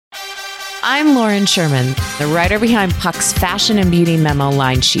I'm Lauren Sherman, the writer behind Puck's Fashion and Beauty Memo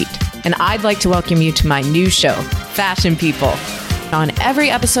line sheet, and I'd like to welcome you to my new show, Fashion People. On every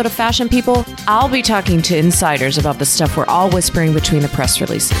episode of Fashion People, I'll be talking to insiders about the stuff we're all whispering between the press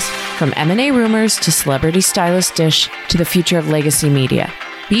releases, from M&A rumors to celebrity stylist dish to the future of legacy media.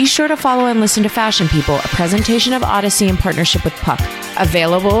 Be sure to follow and listen to Fashion People, a presentation of Odyssey in partnership with Puck,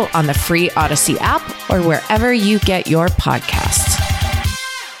 available on the free Odyssey app or wherever you get your podcasts.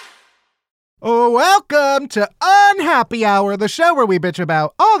 Oh, welcome to Unhappy Hour, the show where we bitch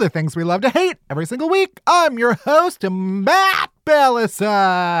about all the things we love to hate every single week. I'm your host, Matt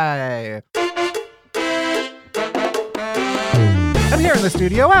Belisai. I'm here in the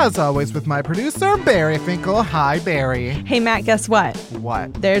studio, as always, with my producer, Barry Finkel. Hi, Barry. Hey, Matt, guess what?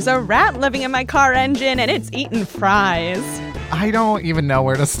 What? There's a rat living in my car engine, and it's eating fries. I don't even know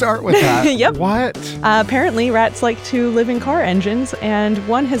where to start with that. Yep. What? Apparently, rats like to live in car engines, and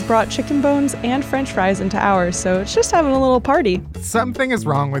one has brought chicken bones and french fries into ours, so it's just having a little party. Something is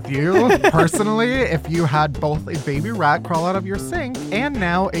wrong with you. Personally, if you had both a baby rat crawl out of your sink and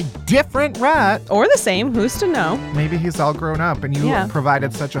now a different rat. Or the same, who's to know? Maybe he's all grown up and you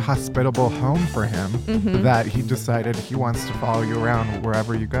provided such a hospitable home for him that he decided he wants to follow you around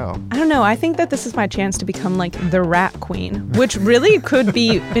wherever you go. I don't know. I think that this is my chance to become like the rat queen, which really could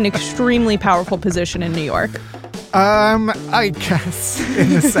be an extremely powerful position in New York. I guess in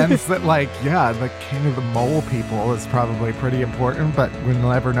the sense that, like, yeah, the king of the mole people is probably pretty important, but we'll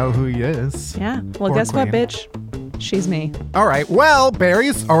never know who he is. Yeah. Well, Poor guess queen. what, bitch? She's me. All right. Well,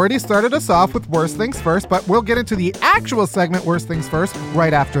 Barry's already started us off with Worst Things First, but we'll get into the actual segment Worst Things First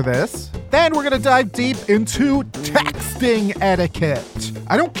right after this. Then we're going to dive deep into texting etiquette.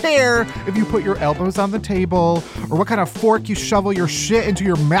 I don't care if you put your elbows on the table or what kind of fork you shovel your shit into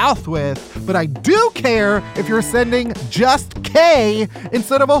your mouth with, but I do care if you're sending just K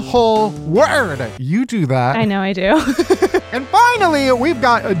instead of a whole word. You do that. I know I do. And finally, we've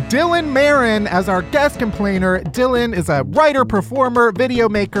got Dylan Marin as our guest complainer. Dylan is a writer, performer, video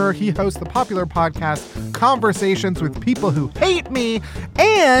maker. He hosts the popular podcast Conversations with People Who Hate Me,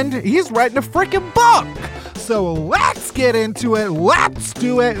 and he's writing a freaking book. So let's get into it. Let's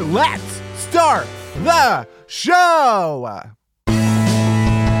do it. Let's start the show.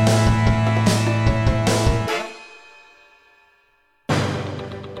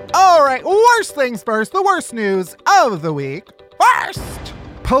 All right, worst things first, the worst news of the week. First,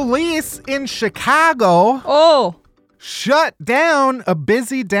 police in Chicago shut down a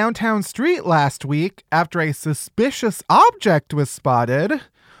busy downtown street last week after a suspicious object was spotted,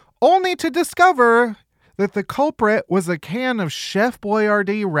 only to discover that the culprit was a can of Chef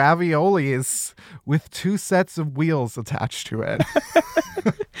Boyardee raviolis with 2 sets of wheels attached to it.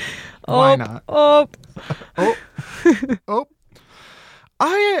 Why not? Oh.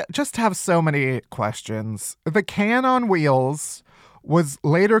 I just have so many questions. The can on wheels was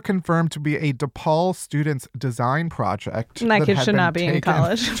later confirmed to be a DePaul student's design project. And that kid should not be in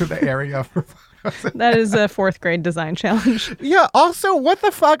college. To the area for That is a 4th grade design challenge. Yeah, also, what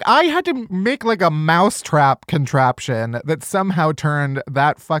the fuck? I had to make like a mousetrap contraption that somehow turned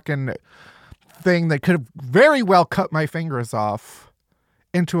that fucking thing that could have very well cut my fingers off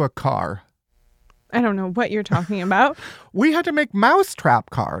into a car. I don't know what you're talking about. We had to make mousetrap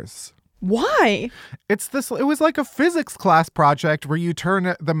cars. Why? It was like a physics class project where you turn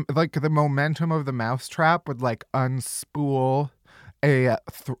the momentum of the mousetrap would like unspool a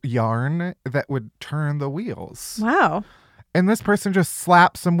yarn that would turn the wheels. Wow. And this person just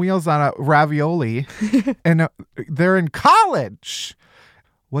slapped some wheels on a ravioli and they're in college.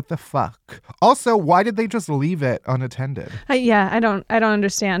 What the fuck? Also, why did they just leave it unattended? I don't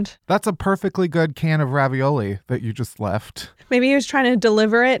understand. That's a perfectly good can of ravioli that you just left. Maybe he was trying to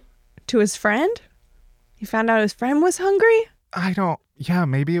deliver it to his friend? He found out his friend was hungry?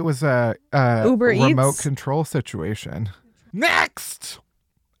 Maybe it was a Uber remote Eats control situation. Next!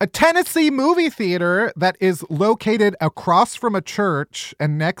 A Tennessee movie theater that is located across from a church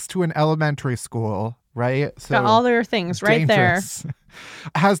and next to an elementary school, right? So got all their things right dangerous. There.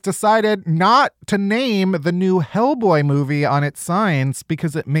 Has decided not to name the new Hellboy movie on its signs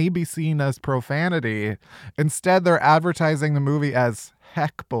because it may be seen as profanity. Instead, they're advertising the movie as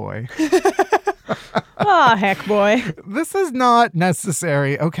Heck Boy. Heck boy. This is not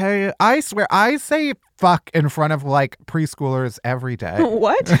necessary, okay? I swear, I say fuck in front of like preschoolers every day.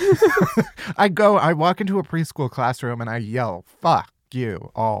 What? I walk into a preschool classroom and I yell, fuck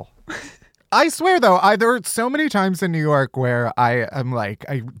you all. I swear, though, there are so many times in New York where I am like,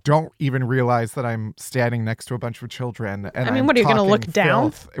 I don't even realize that I'm standing next to a bunch of children. And what are you going to look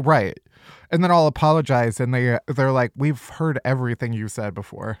down? Right. And then I'll apologize, and they're like, we've heard everything you said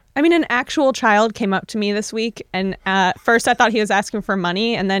before. I mean, an actual child came up to me this week, and at first I thought he was asking for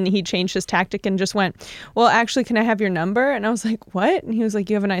money, and then he changed his tactic and just went, well, actually, can I have your number? And I was like, what? And he was like,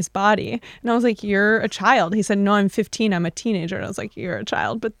 you have a nice body. And I was like, you're a child. He said, no, I'm 15. I'm a teenager. And I was like, you're a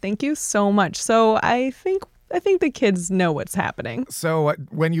child, but thank you so much. So I think the kids know what's happening. So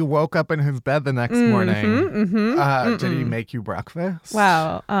when you woke up in his bed the next morning, did he make you breakfast?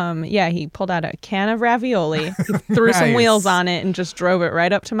 Wow. Yeah, he pulled out a can of ravioli, he threw some wheels on it, and just drove it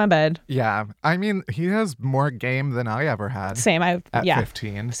right up to my bed. Yeah. I mean, he has more game than I ever had. Same. At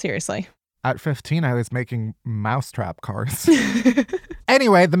 15. Seriously. At 15, I was making mousetrap cars.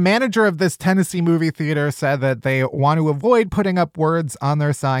 Anyway, the manager of this Tennessee movie theater said that they want to avoid putting up words on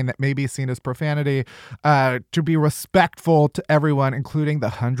their sign that may be seen as profanity, to be respectful to everyone, including the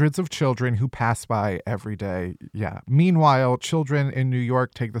hundreds of children who pass by every day. Yeah. Meanwhile, children in New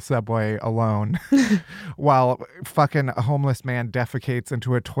York take the subway alone while fucking a homeless man defecates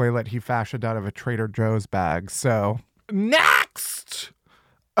into a toilet he fashioned out of a Trader Joe's bag. So, next!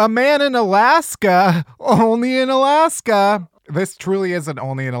 A man in Alaska, only in Alaska. This truly is an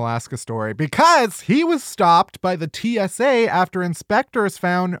only in Alaska story because he was stopped by the TSA after inspectors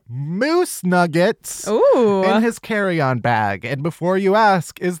found moose nuggets in his carry-on bag. And before you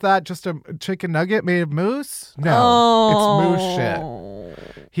ask, is that just a chicken nugget made of moose? No, it's moose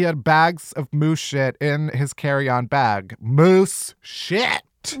shit. He had bags of moose shit in his carry-on bag. Moose shit.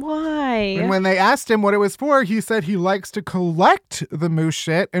 Why? And when they asked him what it was for, he said he likes to collect the moose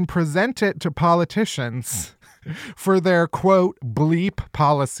shit and present it to politicians for their, quote, bleep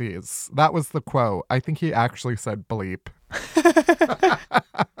policies. That was the quote. I think he actually said bleep.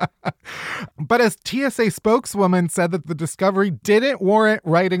 But a TSA spokeswoman said that the discovery didn't warrant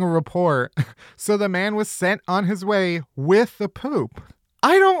writing a report. So the man was sent on his way with the poop.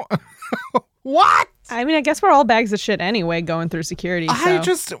 I don't... What? I mean, I guess we're all bags of shit anyway going through security.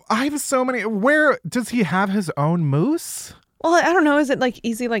 So. I have so many. Where does he have his own moose? Well, I don't know. Is it like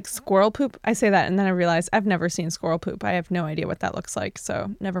easy like squirrel poop? I say that and then I realize I've never seen squirrel poop. I have no idea what that looks like. So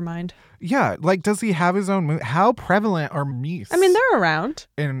never mind. Yeah. Like, does he have his own moose? How prevalent are meese? I mean, they're around.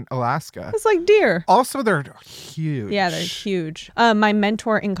 In Alaska. It's like deer. Also, they're huge. Yeah, they're huge. My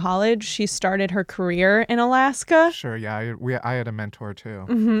mentor in college, she started her career in Alaska. Sure. Yeah. I had a mentor too.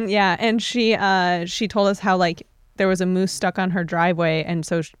 Mm-hmm, yeah. And she told us how like there was a moose stuck on her driveway. And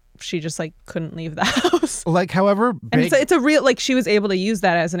so she just like couldn't leave the house. Like, however big... And it's a real, like, she was able to use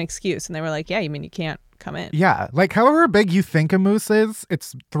that as an excuse. And they were like, yeah, you mean you can't come in. Yeah. Like, however big you think a moose is,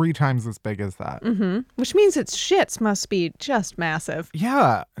 it's 3 times as big as that. Mm-hmm. Which means its shits must be just massive.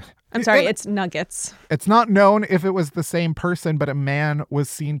 Yeah. I'm sorry, it's nuggets. It's not known if it was the same person, but a man was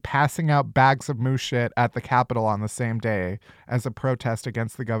seen passing out bags of moose shit at the Capitol on the same day as a protest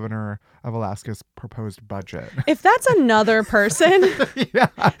against the governor of Alaska's proposed budget. If that's another person, yeah.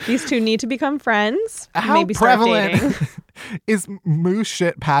 These two need to become friends. How maybe prevalent is moose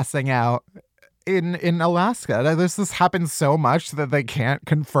shit passing out in Alaska? This happens so much that they can't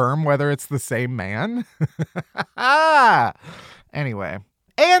confirm whether it's the same man. Anyway.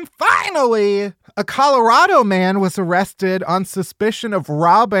 And finally, a Colorado man was arrested on suspicion of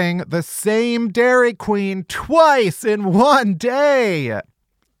robbing the same Dairy Queen twice in one day.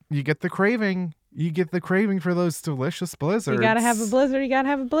 You get the craving. You get the craving for those delicious blizzards. You gotta have a blizzard. You gotta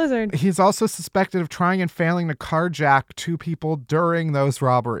have a blizzard. He's also suspected of trying and failing to carjack 2 people during those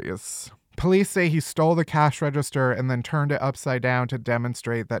robberies. Police say he stole the cash register and then turned it upside down to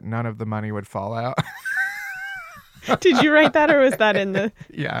demonstrate that none of the money would fall out. Did you write that or was that in the...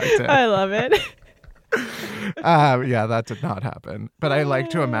 Yeah, I did. I love it. Yeah, that did not happen. But I like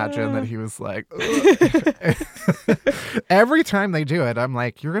to imagine that he was like, every time they do it, I'm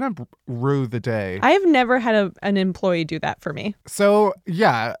like, you're going to rue the day. I have never had an employee do that for me. So,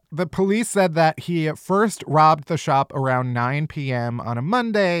 yeah, the police said that he first robbed the shop around 9 p.m. on a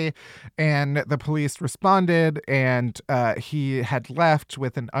Monday, and the police responded, and he had left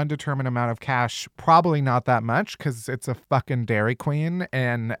with an undetermined amount of cash, probably not that much, because it's a fucking Dairy Queen,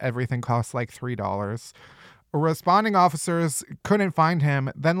 and everything costs like $3. Responding officers couldn't find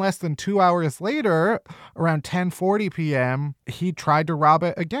him. Then less than 2 hours later, around 10:40 p.m., he tried to rob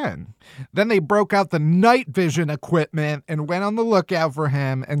it again. Then they broke out the night vision equipment and went on the lookout for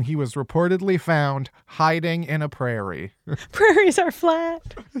him, and he was reportedly found hiding in a prairie. Prairies are flat.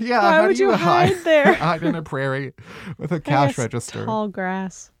 Yeah, why how would do you hide there? Hide in a prairie with a cash register. Tall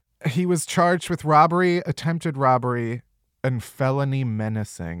grass. He was charged with robbery, attempted robbery, and felony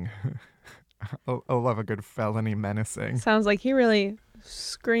menacing. I love a good felony menacing. Sounds like he really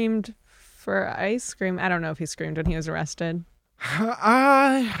screamed for ice cream. I don't know if he screamed when he was arrested.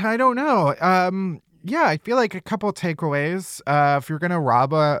 I don't know. Yeah, I feel like a couple takeaways. If you're going to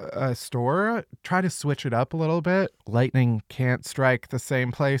rob a store, try to switch it up a little bit. Lightning can't strike the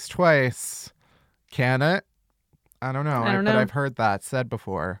same place twice. Can it? I don't know. But I've heard that said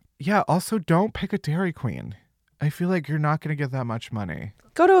before. Yeah, also don't pick a Dairy Queen. I feel like you're not going to get that much money.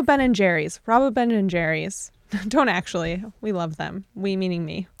 Go to a Ben & Jerry's. Rob a Ben & Jerry's. Don't actually. We love them. We meaning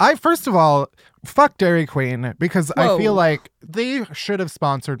me. First of all, fuck Dairy Queen because I feel like they should have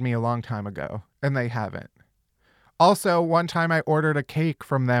sponsored me a long time ago and they haven't. Also, one time I ordered a cake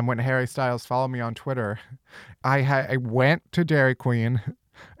from them when Harry Styles followed me on Twitter. I went to Dairy Queen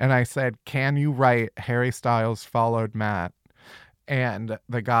and I said, "Can you write Harry Styles followed Matt?" And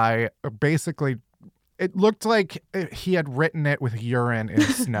the guy basically, it looked like he had written it with urine in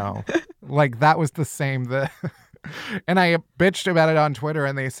snow. Like that was the same. And I bitched about it on Twitter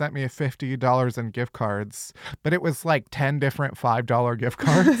and they sent me $50 in gift cards. But it was like 10 different $5 gift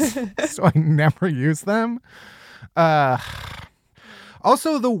cards. So I never used them.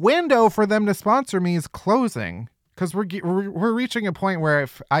 Also, the window for them to sponsor me is closing. Because we're reaching a point where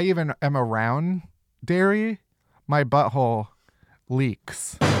if I even am around dairy, my butthole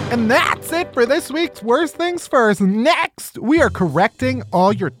leaks. And that's it for this week's Worst Things First. Next, we are correcting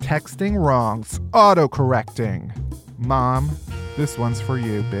all your texting wrongs. Auto-correcting. Mom, this one's for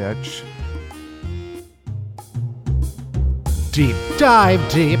you, bitch. Deep dive,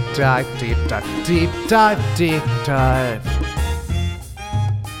 deep dive, deep dive, deep dive, deep dive.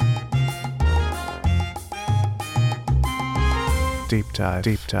 Deep dive,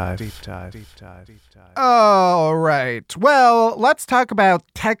 deep dive, deep dive, deep dive, deep dive. All right. Well, let's talk about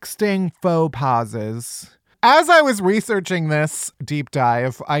texting faux pauses. As I was researching this deep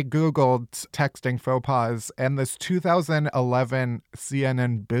dive, I Googled texting faux pas, and this 2011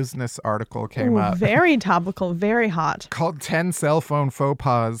 CNN Business article came up. Very topical, very hot. Called 10 Cell Phone Faux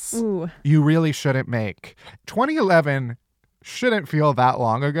Pas You Really Shouldn't Make. 2011 shouldn't feel that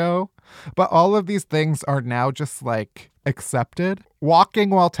long ago, but all of these things are now just like accepted. Walking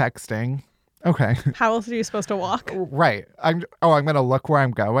while texting. Okay. How else are you supposed to walk? Right. I'm going to look where I'm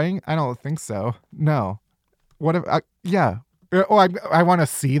going? I don't think so. No. What if I want to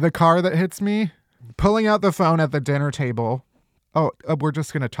see the car that hits me. Pulling out the phone at the dinner table. We're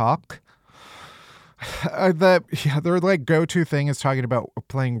just going to talk. Their like go-to thing is talking about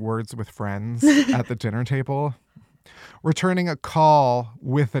playing Words with Friends at the dinner table. Returning a call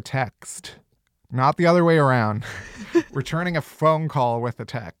with a text. Not the other way around. Returning a phone call with a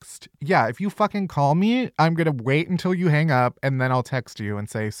text. Yeah, if you fucking call me, I'm going to wait until you hang up and then I'll text you and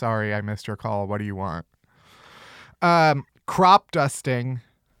say, "Sorry, I missed your call. What do you want?" Crop dusting.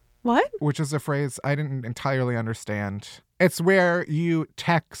 What? Which is a phrase I didn't entirely understand. It's where you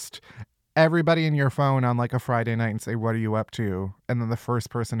text everybody in your phone on like a Friday night and say, "What are you up to?" And then the first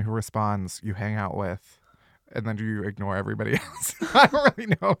person who responds, you hang out with. And then you ignore everybody else. I don't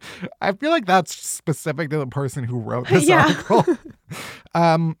really know. I feel like that's specific to the person who wrote this article.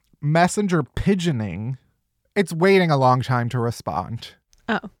 Messenger pigeoning. It's waiting a long time to respond.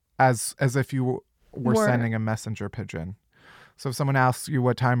 Oh. As if you were sending a messenger pigeon. So if someone asks you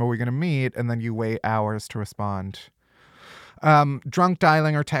what time are we going to meet, and then you wait hours to respond. Drunk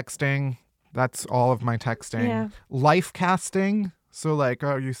dialing or texting. That's all of my texting. Yeah. Life casting. So like,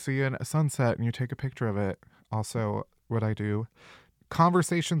 you see a sunset and you take a picture of it. Also what I do.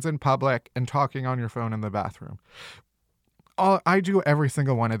 Conversations in public and talking on your phone in the bathroom. I do every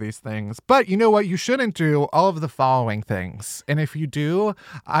single one of these things. But you know what? You shouldn't do all of the following things. And if you do,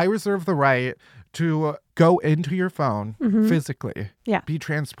 I reserve the right to go into your phone physically. Yeah. Be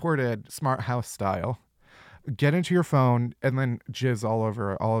transported smart house style. Get into your phone and then jizz all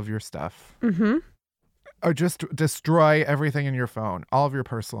over all of your stuff. Mm-hmm. Or just destroy everything in your phone. All of your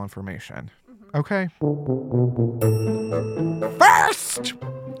personal information. Okay. First,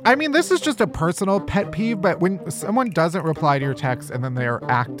 I mean, this is just a personal pet peeve, but when someone doesn't reply to your text and then they're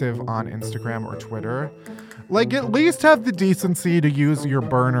active on Instagram or Twitter, like at least have the decency to use your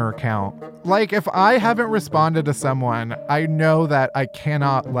burner account. Like if I haven't responded to someone, I know that I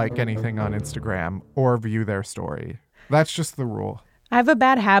cannot like anything on Instagram or view their story. That's just the rule. I have a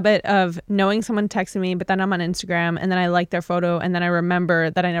bad habit of knowing someone texted me, but then I'm on Instagram and then I like their photo and then I remember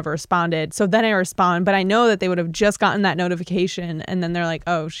that I never responded. So then I respond, but I know that they would have just gotten that notification and then they're like,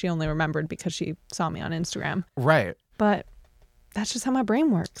 "Oh, she only remembered because she saw me on Instagram." Right. But that's just how my brain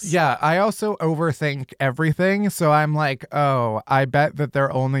works. Yeah, I also overthink everything. So I'm like, oh, I bet that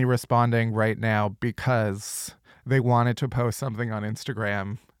they're only responding right now because they wanted to post something on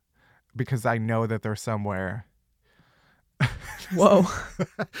Instagram because I know that they're somewhere. Whoa.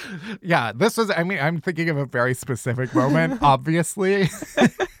 Yeah, this was, I mean, I'm thinking of a very specific moment, obviously.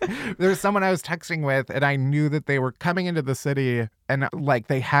 There's someone I was texting with, and I knew that they were coming into the city, and like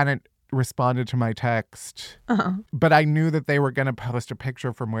they hadn't responded to my text. Uh-huh. But I knew that they were going to post a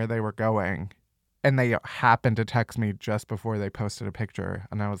picture from where they were going. And they happened to text me just before they posted a picture.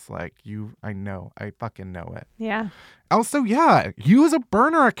 And I was like, I fucking know it. Yeah. Also, yeah, use a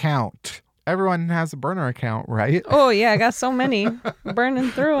burner account. Everyone has a burner account, right? Oh, yeah. I got so many. Burning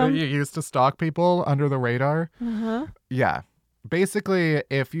through them. You used to stalk people under the radar. Uh-huh. Yeah. Basically,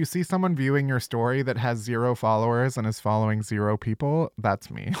 if you see someone viewing your story that has 0 followers and is following 0 people, that's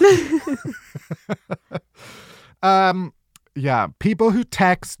me. Yeah, people who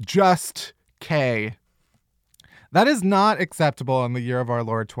text just K. That is not acceptable in the year of our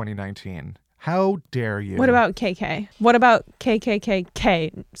Lord 2019. How dare you? What about KK? What about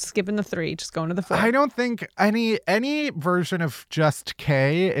KKKK? Skipping the 3, just going to the 4. I don't think any version of just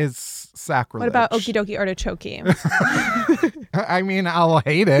K is sacrilege. What about Okie Dokie Artichoke? I mean, I'll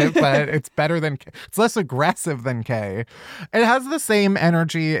hate it, but it's better than K. It's less aggressive than K. It has the same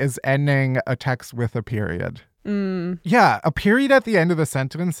energy as ending a text with a period. Yeah, a period at the end of the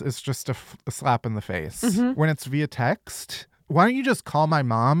sentence is just a slap in the face. Mm-hmm. When it's via text, why don't you just call my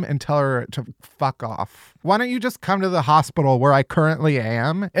mom and tell her to fuck off? Why don't you just come to the hospital where I currently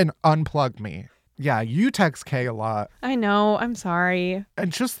am and unplug me? Yeah, you text K a lot. I know. I'm sorry.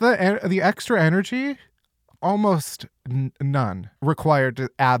 And just the extra energy, almost none required to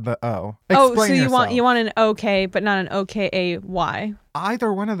add the O. Explain so you yourself. want an OK, but not an OKAY.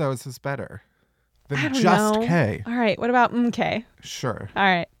 Either one of those is better than I don't just know. K. All right. What about MK? Sure. All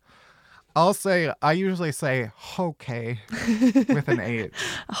right. I usually say okay with an H.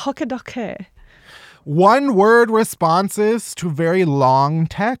 Hokadoke. One word responses to very long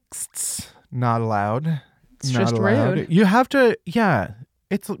texts. Not allowed. It's Not just allowed. rude. You have to, yeah.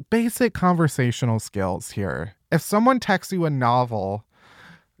 It's basic conversational skills here. If someone texts you a novel,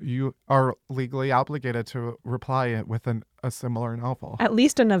 you are legally obligated to reply it with a similar novel. At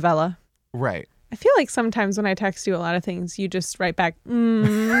least a novella. Right. I feel like sometimes when I text you a lot of things, you just write back,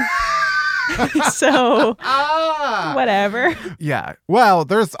 So, whatever. Yeah. Well,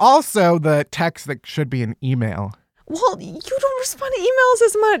 there's also the text that should be an email. Well, you don't respond to emails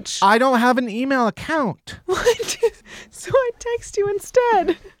as much. I don't have an email account. What? So I text you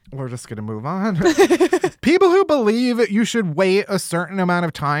instead. We're just going to move on. People who believe you should wait a certain amount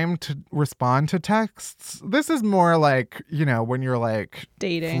of time to respond to texts. This is more like, when you're like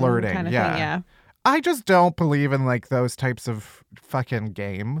dating, flirting kind of thing. Yeah. I just don't believe in like those types of fucking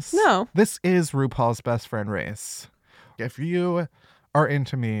games. No. This is RuPaul's Best Friend Race. If you are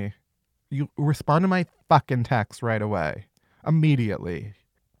into me, you respond to my fucking text right away. Immediately.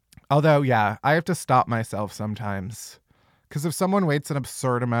 Although, yeah, I have to stop myself sometimes. Because if someone waits an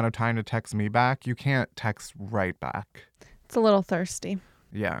absurd amount of time to text me back, you can't text right back. It's a little thirsty.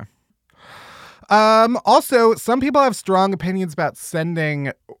 Yeah. Also, some people have strong opinions about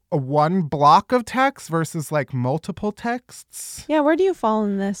sending one block of text versus like multiple texts. Yeah, where do you fall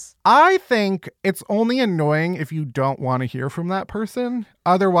in this? I think it's only annoying if you don't want to hear from that person.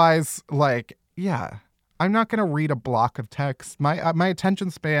 Otherwise, like, yeah, I'm not going to read a block of text. My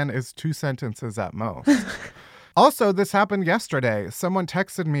attention span is 2 sentences at most. Also, this happened yesterday. Someone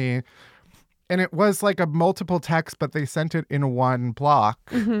texted me and it was like a multiple text, but they sent it in one block.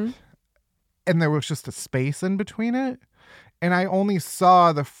 Mm-hmm. And there was just a space in between it. And I only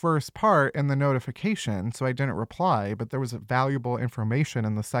saw the first part in the notification, so I didn't reply. But there was valuable information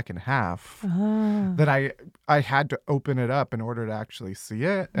in the second half that I had to open it up in order to actually see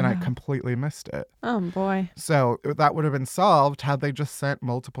it. And I completely missed it. Oh, boy. So that would have been solved had they just sent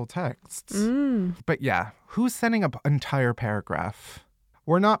multiple texts. But yeah, who's sending an entire paragraph?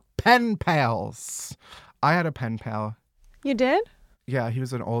 We're not pen pals. I had a pen pal. You did? Yeah, he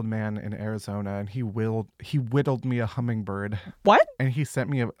was an old man in Arizona, and he whittled me a hummingbird. What? And he sent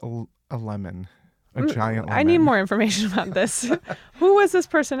me a lemon, a giant lemon. I need more information about this. Who was this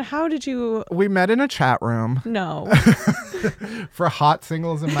person? How did you... We met in a chat room. No. For hot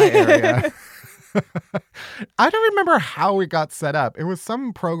singles in my area. I don't remember how we got set up. It was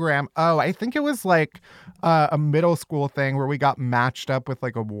some program. Oh, I think it was like a middle school thing where we got matched up with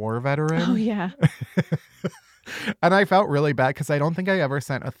like a war veteran. Oh, yeah. And I felt really bad because I don't think I ever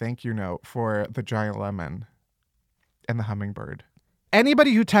sent a thank you note for the giant lemon and the hummingbird.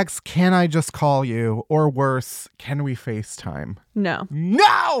 Anybody who texts, can I just call you? Or worse, can we FaceTime? No.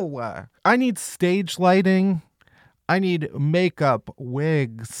 No! I need stage lighting. I need makeup,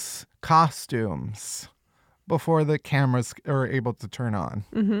 wigs, costumes before the cameras are able to turn on.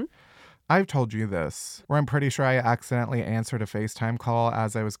 Mm-hmm. I've told you this, where I'm pretty sure I accidentally answered a FaceTime call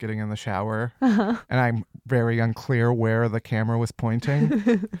as I was getting in the shower. And I'm very unclear where the camera was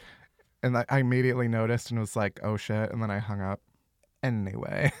pointing. And I immediately noticed and was like, oh shit. And then I hung up.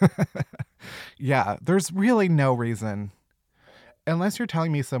 Anyway. Yeah, there's really no reason. Unless you're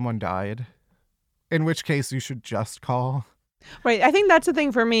telling me someone died, in which case you should just call. Right. I think that's the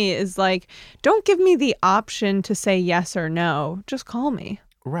thing for me is like, don't give me the option to say yes or no. Just call me.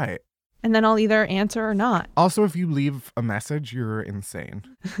 Right. And then I'll either answer or not. Also, if you leave a message, you're insane.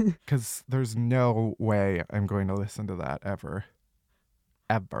 Because there's no way I'm going to listen to that ever.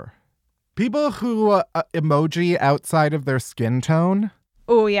 Ever. People who emoji outside of their skin tone.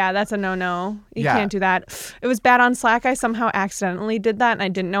 Oh, yeah, that's a no-no. You can't do that. It was bad on Slack. I somehow accidentally did that, and I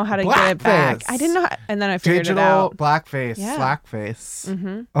didn't know how to get it back. I didn't know and then I figured it out. Digital blackface, Slackface.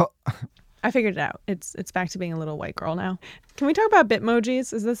 Mm-hmm. Oh. I figured it out. It's back to being a little white girl now. Can we talk about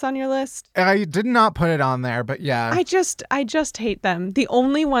Bitmojis? Is this on your list? I did not put it on there, but yeah. I just hate them. The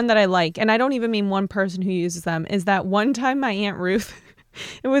only one that I like, and I don't even mean one person who uses them, is that one time my Aunt Ruth,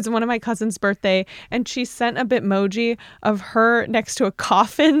 it was one of my cousin's birthday, and she sent a Bitmoji of her next to a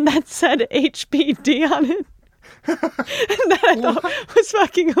coffin that said HBD on it. And that I thought was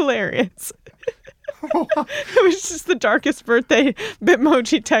fucking hilarious. It was just the darkest birthday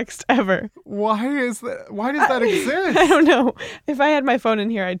Bitmoji text ever. Why does that exist? I don't know. If I had my phone in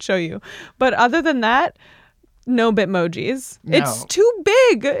here, I'd show you. But other than that, no Bitmojis. No. It's too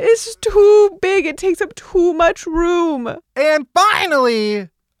big. It's too big. It takes up too much room. And finally,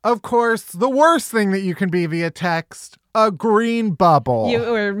 of course, the worst thing that you can be via text, a green bubble. You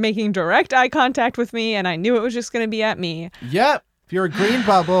were making direct eye contact with me, and I knew it was just going to be at me. Yep. If you're a green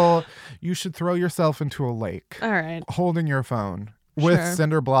bubble, you should throw yourself into a lake. All right. Holding your phone with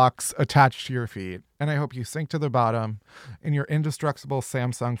cinder blocks attached to your feet. And I hope you sink to the bottom and your indestructible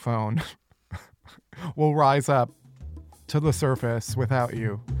Samsung phone will rise up to the surface without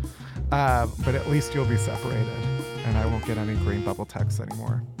you. But at least you'll be separated and I won't get any green bubble texts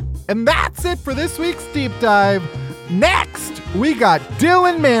anymore. And that's it for this week's Deep Dive. Next, we got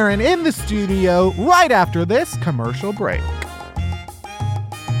Dylan Marin in the studio right after this commercial break.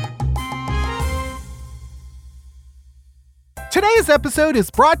 Today's episode is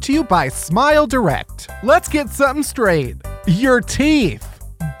brought to you by Smile Direct. Let's get something straight. Your teeth.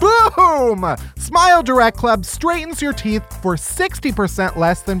 Boom! Smile Direct Club straightens your teeth for 60%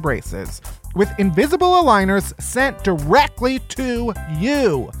 less than braces, with invisible aligners sent directly to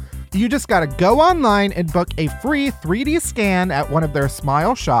you. You just gotta go online and book a free 3D scan at one of their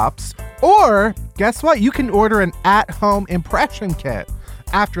Smile shops, or guess what? You can order an at-home impression kit.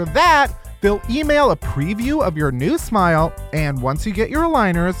 After that, they'll email a preview of your new smile, and once you get your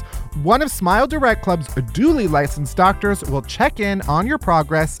aligners, one of Smile Direct Club's duly licensed doctors will check in on your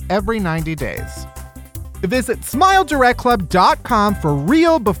progress every 90 days. Visit SmileDirectClub.com for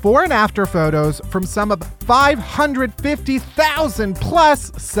real before and after photos from some of 550,000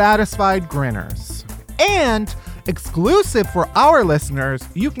 plus satisfied grinners. And exclusive for our listeners,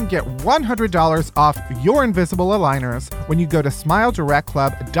 you can get $100 off your invisible aligners when you go to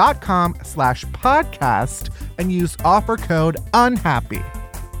SmileDirectClub.com/podcast and use offer code UNHAPPY.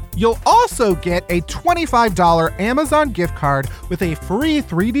 You'll also get a $25 Amazon gift card with a free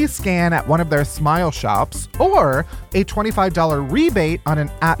 3D scan at one of their Smile shops, or a $25 rebate on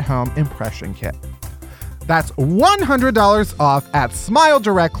an at-home impression kit. That's $100 off at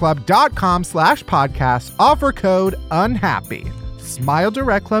SmileDirectClub.com/podcast, offer code UNHAPPY.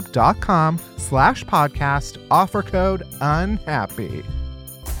 SmileDirectClub.com/podcast, offer code UNHAPPY.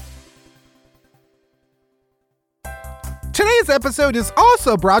 Today's episode is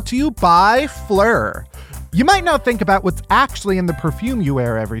also brought to you by Fleur. You might not think about what's actually in the perfume you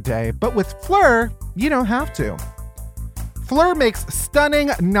wear every day, but with Fleur, you don't have to. Fleur makes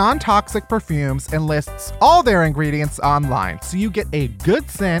stunning, non-toxic perfumes and lists all their ingredients online, so you get a good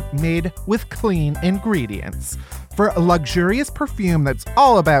scent made with clean ingredients. For a luxurious perfume that's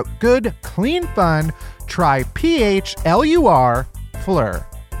all about good, clean fun, try PHLUR Fleur.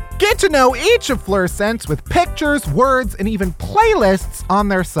 Get to know each of Fleur's scents with pictures, words, and even playlists on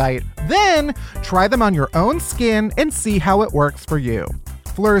their site. Then try them on your own skin and see how it works for you.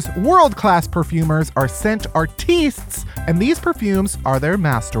 Fleur's world-class perfumers are scent artistes, and these perfumes are their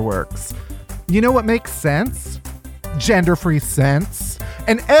masterworks. You know what makes sense? Gender-free scents.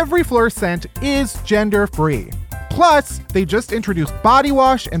 And every Fleur scent is gender-free. Plus, they just introduced body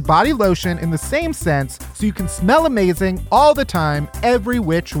wash and body lotion in the same scents, so you can smell amazing all the time, every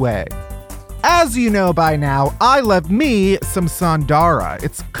which way. As you know by now, I love me some Sandara.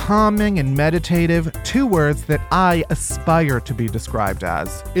 It's calming and meditative, 2 words that I aspire to be described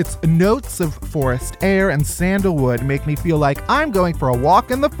as. Its notes of forest air and sandalwood make me feel like I'm going for a walk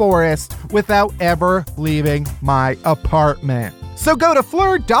in the forest without ever leaving my apartment. So go to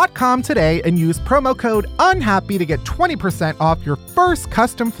Fleur.com today and use promo code UNHAPPY to get 20% off your first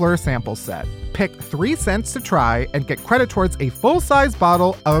custom Fleur sample set. Pick 3 cents to try and get credit towards a full-size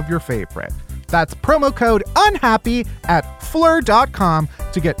bottle of your favorite. That's promo code UNHAPPY at Fleur.com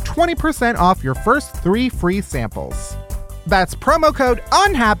to get 20% off your first 3 free samples. That's promo code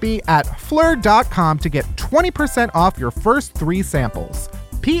UNHAPPY at Fleur.com to get 20% off your first 3 samples.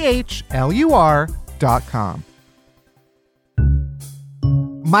 PHLUR.com.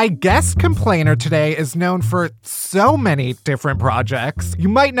 My guest complainer today is known for so many different projects. You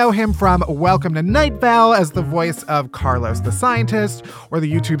might know him from Welcome to Night Vale as the voice of Carlos the Scientist, or the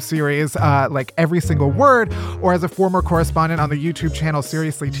YouTube series like Every Single Word, or as a former correspondent on the YouTube channel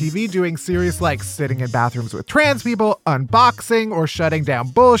Seriously TV, doing series like Sitting in Bathrooms with Trans People, Unboxing, or Shutting Down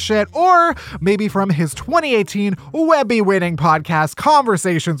Bullshit, or maybe from his 2018 Webby-winning podcast,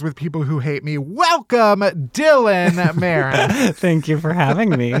 Conversations with People Who Hate Me. Welcome, Dylan Marin. Thank you for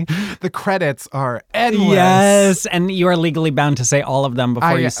having me. The credits are endless. Yes, and you are legally bound to say all of them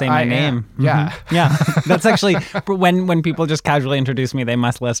before you say my name. Yeah. Mm-hmm. Yeah. That's actually, when people just casually introduce me, they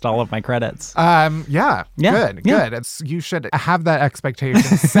must list all of my credits. Yeah. Good. You should have that expectation,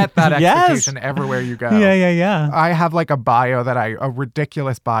 set that expectation everywhere you go. Yeah. I have like a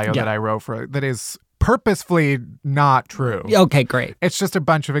ridiculous bio that I wrote for that is purposefully not true. Okay, great. It's just a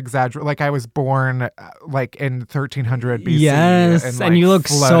bunch of like I was born like in 1300 BC. Yes, and you look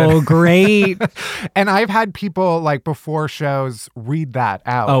so great. And I've had people like before shows read that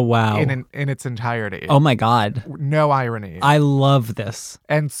out. Oh, wow. In its entirety. Oh my God. No irony. I love this.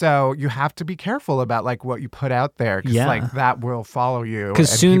 And so you have to be careful about like what you put out there, because like that will follow you.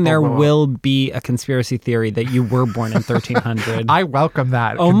 Because soon there will be a conspiracy theory that you were born in 1300. I welcome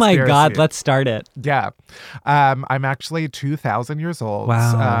that. Oh my God, let's start it. Yeah. I'm actually 2,000 years old.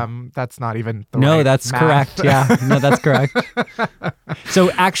 Wow. That's not even the No, right that's math. correct. Yeah. No, that's correct. So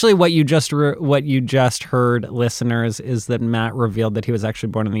actually what you just heard, listeners, is that Matt revealed that he was actually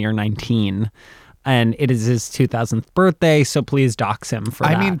born in the year 19. And it is his 2000th birthday, so please dox him for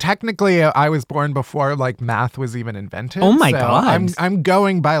that. I mean, technically, I was born before like math was even invented. Oh my God! I'm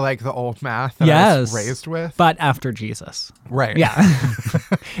going by like the old math that I was raised with, but after Jesus, right? Yeah,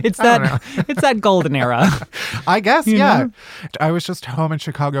 it's that golden era. I guess. You yeah. know? I was just home in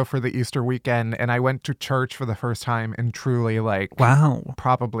Chicago for the Easter weekend, and I went to church for the first time in truly like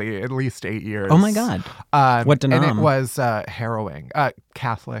probably at least 8 years. Oh my God! What denom? And it was harrowing.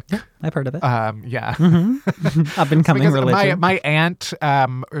 Catholic. Yeah, I've heard of it. Yeah. Mm-hmm. Up and coming religion. My aunt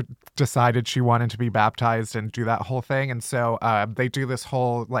decided she wanted to be baptized and do that whole thing. And so they do this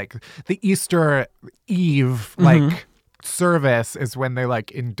whole like the Easter Eve like service is when they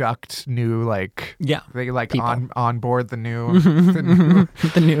like induct new like they like on board the new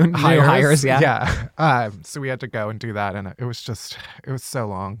the new hires. So we had to go and do that, and it was so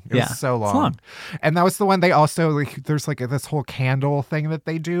long. It was so long. It's long. And that was the one they also like there's like this whole candle thing that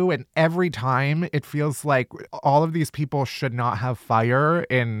they do, and every time it feels like all of these people should not have fire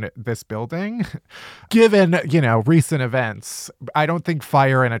in this building given recent events. I don't think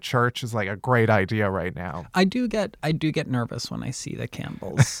fire in a church is like a great idea right now. I do get nervous when I see the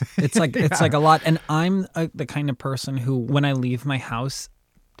candles. It's like it's like a lot, and I'm the kind of person who, when I leave my house,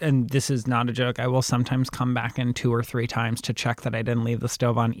 and this is not a joke, I will sometimes come back in 2 or 3 times to check that I didn't leave the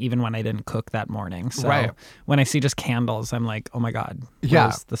stove on, even when I didn't cook that morning. So when I see just candles, I'm like, oh my God,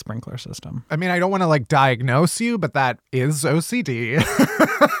 where's the sprinkler system? I mean, I don't want to like diagnose you, but that is OCD.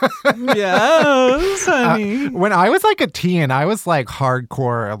 Yes, honey. When I was like a teen, I was like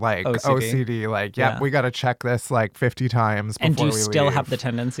hardcore like OCD. Like, we got to check this like 50 times before we leave. And do you still have the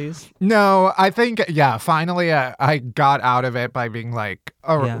tendencies? No, I think, finally I got out of it by being like,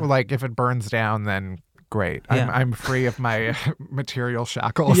 like if it burns down, then great. I'm free of my material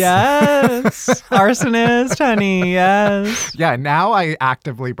shackles. Yes. Arsonist, honey. Yes. Yeah, now I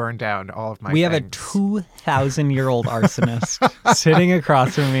actively burn down all of my We things. have a 2,000-year-old arsonist sitting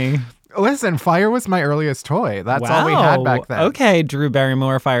across from me. Listen, fire was my earliest toy. That's all we had back then. Okay, Drew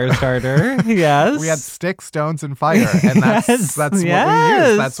Barrymore, Firestarter. Yes. We had sticks, stones, and fire, and that's what we used.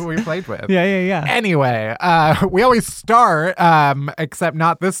 That's what we played with. Yeah. Anyway, we always start, except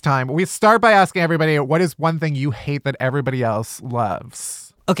not this time. We start by asking everybody, what is one thing you hate that everybody else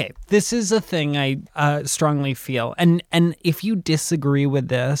loves? Okay, this is a thing I strongly feel. And if you disagree with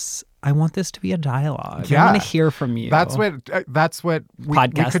this, I want this to be a dialogue. Yeah. I want to hear from you. That's what podcasts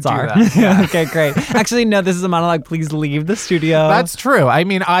we could are. do that. Yeah. Okay, great. Actually, no, this is a monologue. Please leave the studio. That's true. I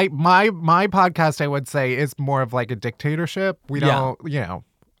mean, my podcast, I would say, is more of like a dictatorship. We don't,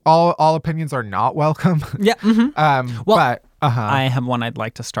 all opinions are not welcome. Yeah. Mm-hmm. But I have one I'd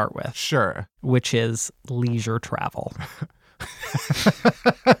like to start with. Sure. Which is leisure travel.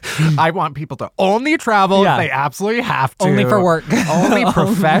 I want people to only travel if they absolutely have to. Only for work. Only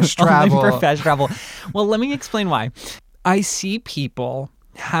profesh travel. Only profesh travel. Well, let me explain why. I see people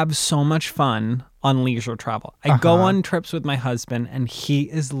have so much fun on leisure travel. I go on trips with my husband and he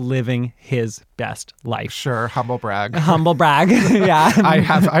is living his best life. Sure, humble brag. Humble brag. Yeah. I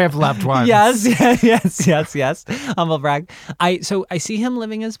have loved ones. Yes. Humble brag. I see him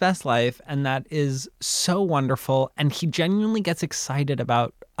living his best life and that is so wonderful and he genuinely gets excited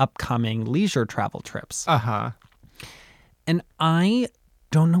about upcoming leisure travel trips. And I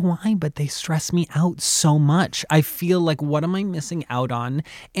don't know why, but they stress me out so much. I feel like, what am I missing out on?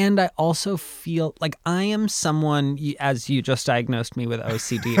 And I also feel like I am someone, as you just diagnosed me with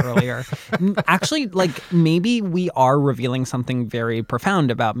OCD earlier. Actually, like maybe we are revealing something very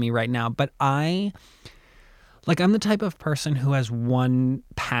profound about me right now, but I'm the type of person who has one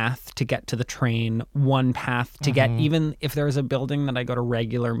path to get to the train, one path to get, even if there's a building that I go to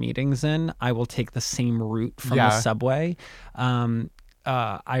regular meetings in, I will take the same route from the subway.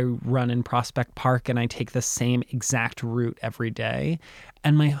 I run in Prospect Park and I take the same exact route every day.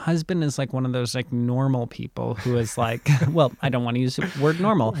 And my husband is like one of those like normal people who is like, well, I don't want to use the word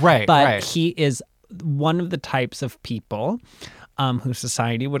normal, but he is one of the types of people who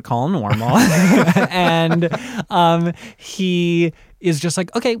society would call normal. And he is just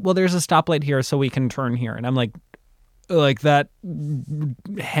like, okay, well, there's a stoplight here so we can turn here. And I'm like that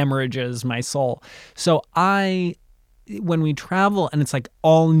hemorrhages my soul. So when we travel and it's like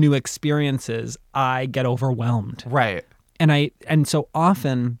all new experiences, I get overwhelmed. Right. And so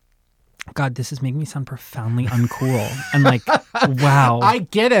often, God, this is making me sound profoundly uncool. And like, wow. I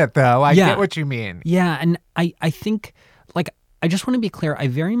get it though. I get what you mean. Yeah. And I think like, I just want to be clear. I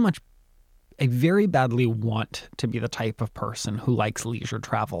very badly want to be the type of person who likes leisure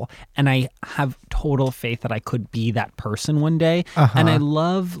travel. And I have total faith that I could be that person one day. And I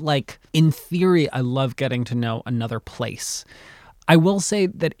love, like, in theory, I love getting to know another place. I will say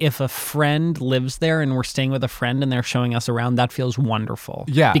that if a friend lives there and we're staying with a friend and they're showing us around, that feels wonderful.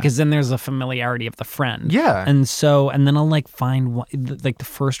 Yeah. Because then there's a familiarity of the friend. Yeah. And then I'll like find like the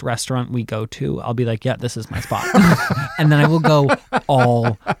first restaurant we go to, I'll be like, yeah, this is my spot. And then I will go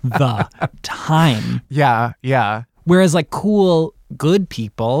all the time. Yeah. Yeah. Whereas like cool, good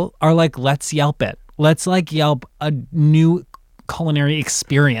people are like, let's Yelp it. Let's like Yelp a new culinary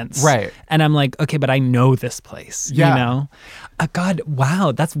experience. Right. And I'm like, okay, but I know this place, you know? God,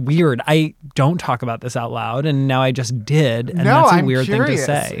 wow, that's weird. I don't talk about this out loud, and now I just did, and that's a weird thing to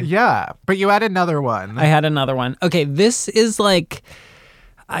say. Yeah, but you had another one. I had another one. Okay, this is like,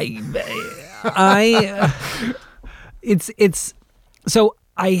 so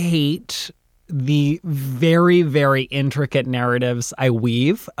I hate the very, very intricate narratives I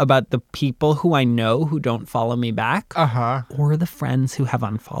weave about the people who I know who don't follow me back, or the friends who have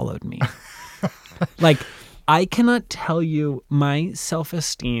unfollowed me. Like, I cannot tell you my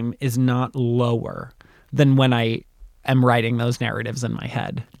self-esteem is not lower than when I am writing those narratives in my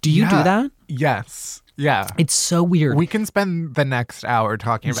head. Do you do that? Yes. Yeah. It's so weird. We can spend the next hour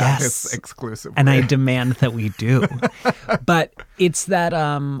talking about this exclusively. And I demand that we do. But it's that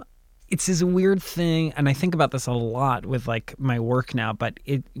it's this weird thing, and I think about this a lot with like my work now, but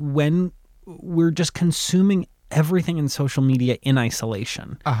when we're just consuming everything in social media in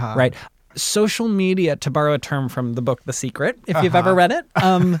isolation, right? Social media, to borrow a term from the book The Secret, if you've ever read it.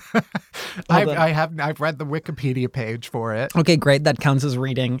 I've read the Wikipedia page for it. Okay, great. That counts as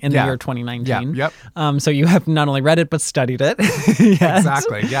reading in the year 2019. Yep. So you have not only read it, but studied it. Yes.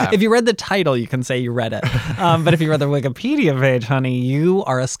 Exactly, yeah. If you read the title, you can say you read it. But if you read the Wikipedia page, honey, you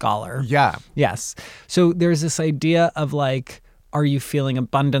are a scholar. Yeah. Yes. So there's this idea of like, are you feeling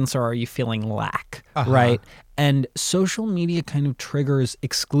abundance or are you feeling lack, right? And social media kind of triggers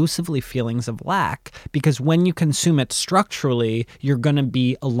exclusively feelings of lack because when you consume it structurally, you're going to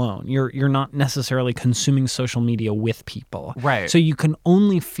be alone. You're not necessarily consuming social media with people. Right. So you can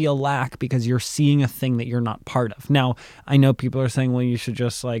only feel lack because you're seeing a thing that you're not part of. Now, I know people are saying, well, you should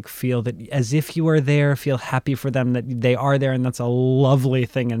just like feel that as if you are there, feel happy for them that they are there. And that's a lovely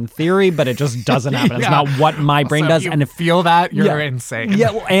thing in theory, but it just doesn't happen. It's not what my brain does. If you and if feel that, you're insane.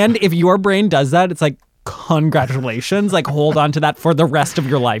 Yeah. And if your brain does that, it's like, congratulations. Like, hold on to that for the rest of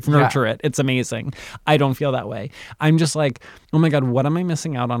your life. Nurture it. It's amazing. I don't feel that way. I'm just like, oh my God, what am I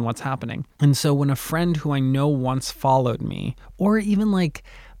missing out on? What's happening? And so when a friend who I know once followed me, or even like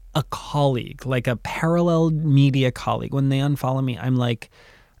a colleague, like a parallel media colleague, when they unfollow me, I'm like,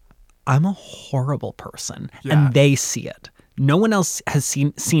 I'm a horrible person. And they see it. No one else has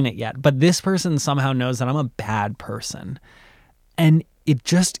seen it yet, but this person somehow knows that I'm a bad person. And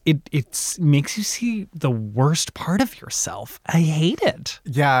it makes you see the worst part of yourself. I hate it.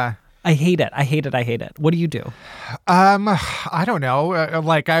 Yeah. I hate it. What do you do? I don't know.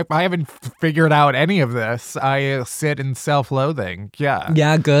 Like I haven't figured out any of this. I sit in self-loathing. Yeah.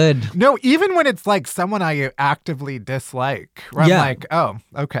 Yeah, good. No, even when it's like someone I actively dislike. Where I'm like, oh,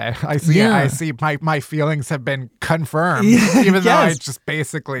 okay. I see. Yeah. I see. My feelings have been confirmed, even though I just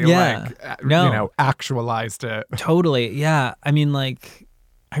basically actualized it. Totally. Yeah. I mean, like,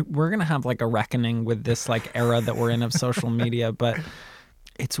 we're gonna have like a reckoning with this like era that we're in of social media, but.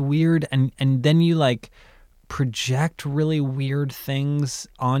 It's weird, and then you like project really weird things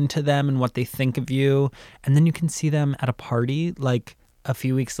onto them and what they think of you, and then you can see them at a party like a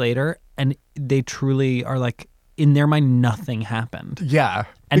few weeks later, and they truly are like, in their mind, nothing happened. Yeah,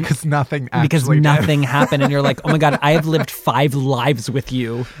 and because nothing happened, and you're like, oh my God, I have lived 5 lives with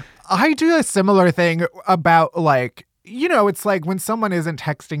you. I do a similar thing about like. You know, it's like when someone isn't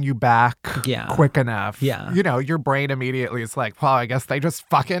texting you back quick enough, you know, your brain immediately is like, well, I guess they just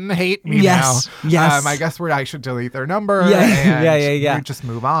fucking hate me now. Yes. I guess I should delete their number and we just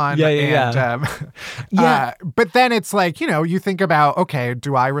move on. But then it's like, you know, you think about, okay,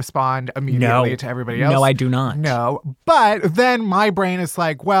 do I respond immediately to everybody else? No, I do not. No. But then my brain is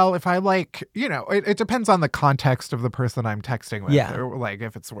like, well, if I like, you know, it depends on the context of the person I'm texting with. Yeah. Or like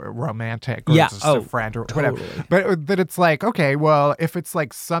if it's romantic or just a friend or whatever. But that it's like, okay, well, if it's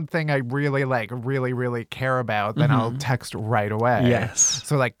like something I really like, really, really care about, then I'll text right away. Yes.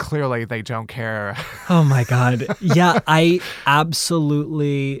 So like clearly they don't care. Oh my God. Yeah, I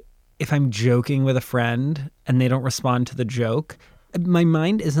absolutely, if I'm joking with a friend and they don't respond to the joke, my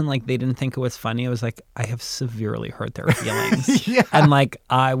mind isn't like they didn't think it was funny. It was like, I have severely hurt their feelings. And like,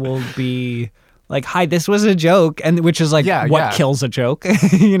 I will be like, hi, this was a joke, and which is like what kills a joke.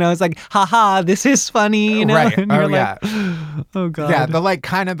 You know, it's like, haha, this is funny, you know? Right. And you're like, oh God. Yeah, the like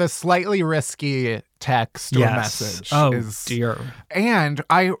kind of the slightly risky text or message. Oh, dear. And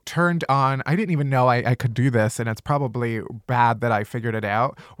I turned on, I didn't even know I could do this, and it's probably bad that I figured it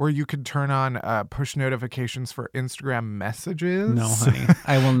out, where you could turn on push notifications for Instagram messages. No, honey,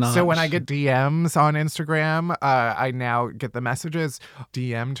 I will not. So when I get DMs on Instagram, I now get the messages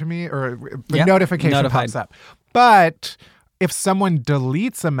DM to me, or the notification pops up. But if someone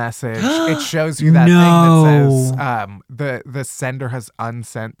deletes a message, it shows you that thing that says the sender has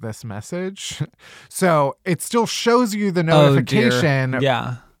unsent this message. So it still shows you the notification.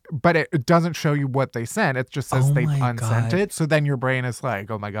 But it doesn't show you what they sent. It just says they've unsent it. So then your brain is like,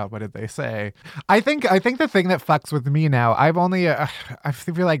 oh my God, what did they say? I think the thing that fucks with me now, I've only, I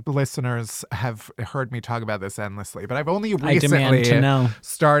feel like listeners have heard me talk about this endlessly, but I've only recently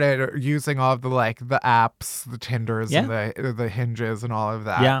started using all of the like the apps, the Tinders and the Hinges and all of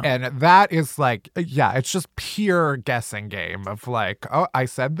that. Yeah. And that is like, it's just pure guessing game of like, oh, I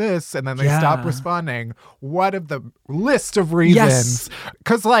said this, and then they stop responding. What of the list of reasons?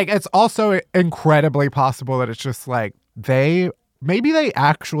 Because like, it's also incredibly possible that it's just like maybe they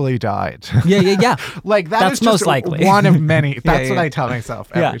actually died. Like that's just most likely one of many. That's what I tell myself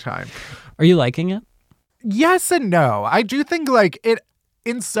every time. Are you liking it? Yes and no. I do think like it.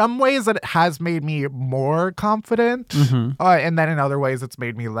 In some ways, it has made me more confident, and then in other ways, it's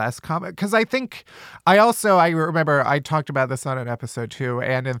made me less confident. Because I think I remember I talked about this on an episode too,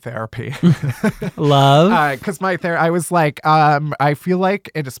 and in therapy. Love. Because I was like, I feel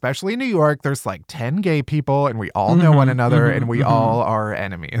like, especially in New York, there's like 10 gay people, and we all know one another, and we all are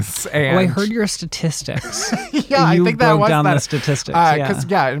enemies. And I heard your statistics. I think that was down the statistics. Because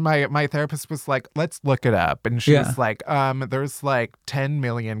and my therapist was like, let's look it up, and she was like, there's like 10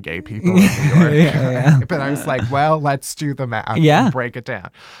 million gay people in New York. But I was like, well, let's do the math and break it down.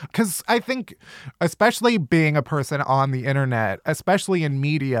 Because I think, especially being a person on the internet, especially in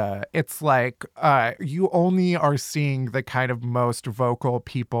media, it's like you only are seeing the kind of most vocal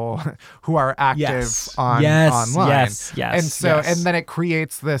people who are active online. And so and then it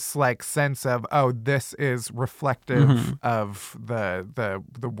creates this like sense of, oh, this is reflective of the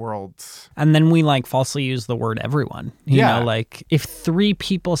world. And then we like falsely use the word everyone. You know, like if 3 3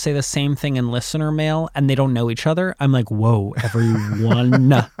 people say the same thing in listener mail and they don't know each other, I'm like, whoa,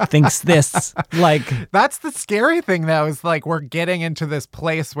 everyone thinks this. Like, that's the scary thing, though, is like we're getting into this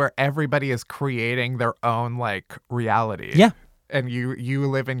place where everybody is creating their own like reality. Yeah. And you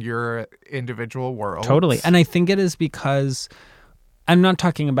live in your individual world. Totally. And I think it is because I'm not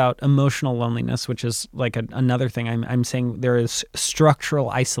talking about emotional loneliness, which is like another thing. I'm saying there is structural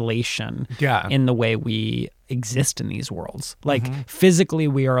isolation in the way we exist in these worlds. Like physically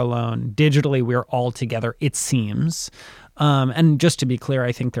we are alone, digitally we are all together, it seems. And just to be clear,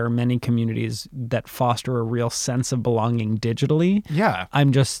 I think there are many communities that foster a real sense of belonging digitally. Yeah.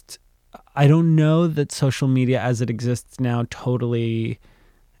 I don't know that social media as it exists now totally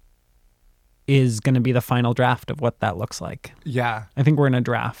is going to be the final draft of what that looks like. Yeah. I think we're in a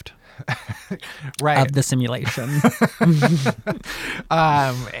draft of the simulation.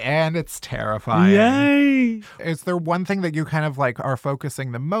 And it's terrifying. Yay! Is there one thing that you kind of like are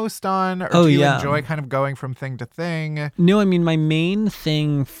focusing the most on? Or do you enjoy kind of going from thing to thing? No, I mean, my main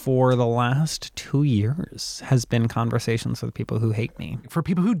thing for the last 2 years has been conversations with people who hate me. For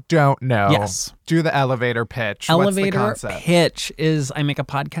people who don't know, yes, do the elevator pitch. Elevator What's the concept? pitch is I make a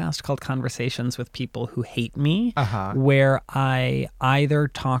podcast called Conversations with People Who Hate Me, where I either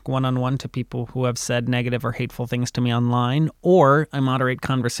talk one-on-one to people who have said negative or hateful things to me online, or I moderate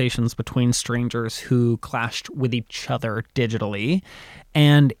conversations between strangers who clashed with each other digitally.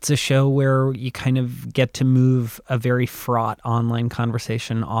 And it's a show where you kind of get to move a very fraught online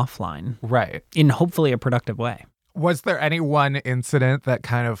conversation offline. Right. In hopefully a productive way. Was there any one incident that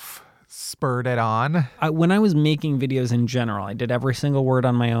kind of spurred it on? When I was making videos in general, I did every single word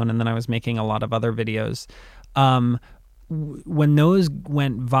on my own, and then I was making a lot of other videos. When those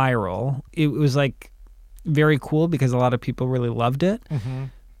went viral, it was like very cool because a lot of people really loved it.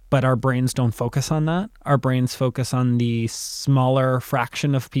 But our brains don't focus on that. Our brains focus on the smaller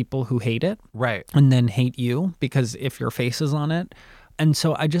fraction of people who hate it. Right. And then hate you because if your face is on it. And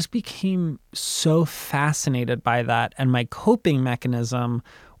so I just became so fascinated by that. And my coping mechanism,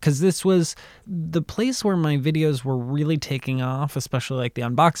 because this was the place where my videos were really taking off, especially like the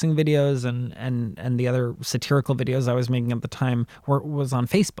unboxing videos and the other satirical videos I was making at the time was on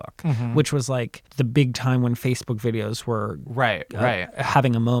Facebook, which was like the big time when Facebook videos were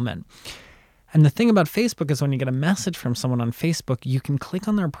having a moment. And the thing about Facebook is when you get a message from someone on Facebook, you can click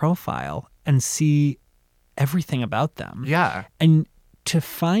on their profile and see everything about them. Yeah. And to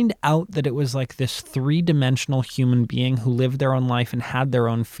find out that it was like this 3-dimensional human being who lived their own life and had their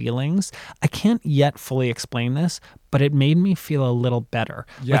own feelings, I can't yet fully explain this, but it made me feel a little better.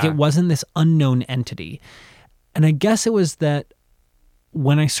 Yeah. Like it wasn't this unknown entity. And I guess it was that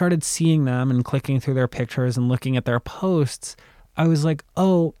when I started seeing them and clicking through their pictures and looking at their posts, I was like,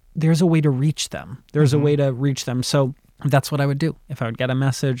 oh, there's a way to reach them. There's a way to reach them. So that's what I would do. If I would get a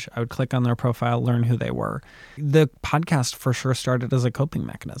message, I would click on their profile, learn who they were. The podcast for sure started as a coping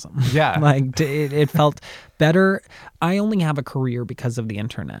mechanism. Yeah. Like it felt better. I only have a career because of the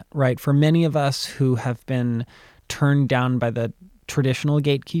internet, right? For many of us who have been turned down by the traditional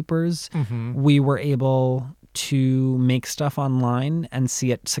gatekeepers, we were able to make stuff online and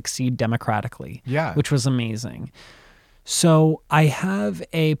see it succeed democratically, which was amazing. So I have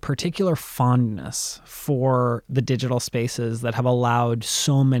a particular fondness for the digital spaces that have allowed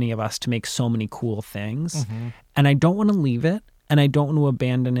so many of us to make so many cool things. And I don't want to leave it and I don't want to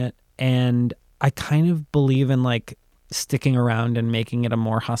abandon it. And I kind of believe in like sticking around and making it a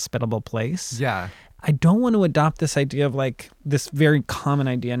more hospitable place. Yeah. I don't want to adopt this idea of like this very common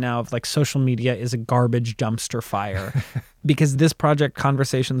idea now of like social media is a garbage dumpster fire because this project,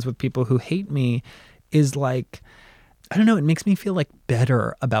 Conversations with People Who Hate Me, is like, I don't know, it makes me feel like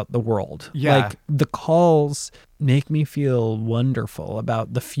better about the world. Yeah. Like the calls make me feel wonderful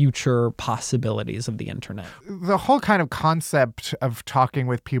about the future possibilities of the internet. The whole kind of concept of talking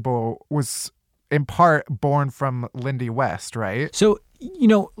with people was in part born from Lindy West, right? So, you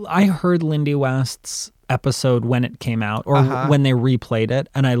know, I heard Lindy West's episode when it came out or when they replayed it,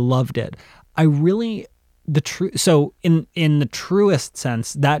 and I loved it. I really... So in the truest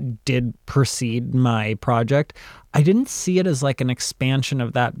sense, that did precede my project. I didn't see it as like an expansion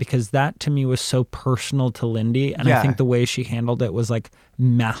of that because that to me was so personal to Lindy. And I think the way she handled it was like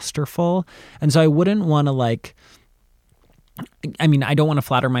masterful. And so I wouldn't want to like, I mean, I don't want to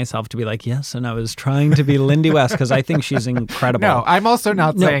flatter myself to be like, yes, and I was trying to be Lindy West because I think she's incredible. No, I'm also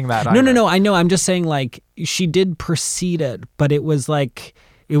not saying that either. No. I know. I'm just saying like she did precede it, but it was like,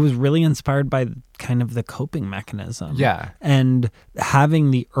 it was really inspired by kind of the coping mechanism. Yeah. And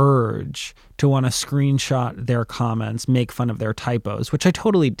having the urge to want to screenshot their comments, make fun of their typos, which I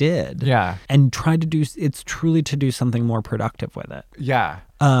totally did. Yeah. And try to do, it's truly to do something more productive with it. Yeah.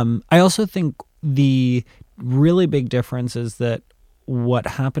 I also think the really big difference is that what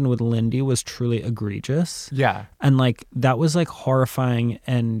happened with Lindy was truly egregious. Yeah. And like, that was like horrifying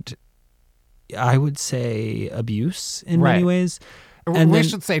and I would say abuse in many ways. And we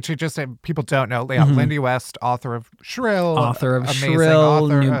should say, too, just so people don't know, Lindy West, author of Shrill.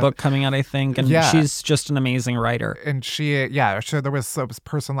 New book coming out, I think. And she's just an amazing writer. And there was this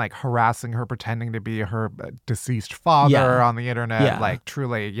person like harassing her, pretending to be her deceased father on the internet. Like,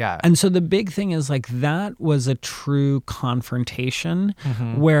 truly, And so the big thing is like that was a true confrontation.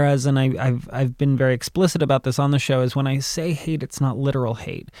 Whereas, and I've been very explicit about this on the show, is when I say hate, it's not literal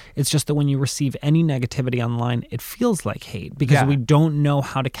hate. It's just that when you receive any negativity online, it feels like hate because we don't know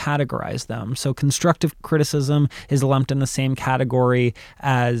how to categorize them. So constructive criticism is lumped in the same category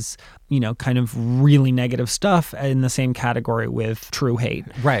as, kind of really negative stuff in the same category with true hate.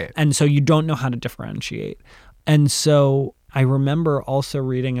 Right. And so you don't know how to differentiate. And so I remember also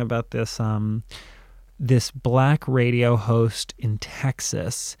reading about this this black radio host in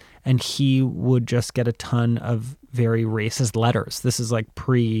Texas, and he would just get a ton of very racist letters. This is like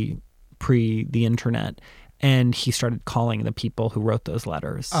pre the internet. And he started calling the people who wrote those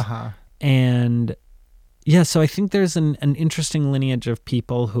letters. And so I think there's an interesting lineage of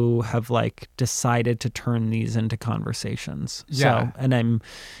people who have like decided to turn these into conversations. Yeah. So, and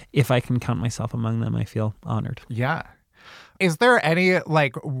if I can count myself among them, I feel honored. Yeah. Is there any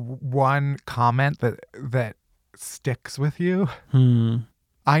like one comment that sticks with you?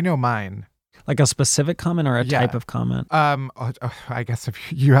 I know mine. Like a specific comment or a type of comment? I guess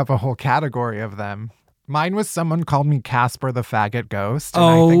if you have a whole category of them. Mine was someone called me Casper the Faggot Ghost. And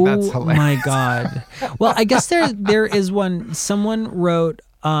I think that's hilarious. My God. Well, I guess there is one. Someone wrote,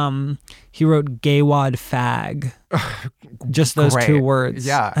 he wrote gaywad fag. Just those two words.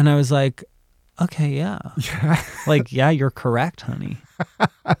 Yeah. And I was like, okay, yeah. Like, you're correct, honey.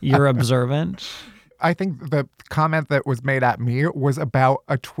 You're observant. I think the comment that was made at me was about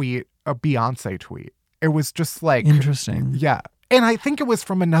a Beyonce tweet. It was just like... Interesting. Yeah. And I think it was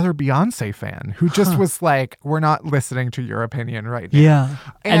from another Beyonce fan who just was like, we're not listening to your opinion right now. Yeah.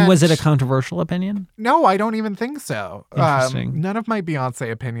 And was it a controversial opinion? No, I don't even think so. Interesting. None of my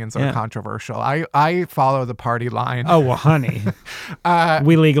Beyonce opinions are controversial. I follow the party line. Oh, well, honey.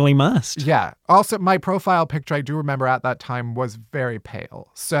 We legally must. Yeah. Also, my profile picture, I do remember at that time, was very pale.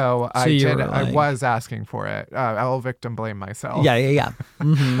 So I was asking for it. I'll victim blame myself. Yeah.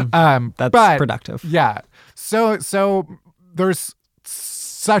 Mm-hmm. That's productive. Yeah. So there's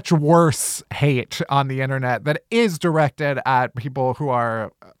such worse hate on the internet that is directed at people who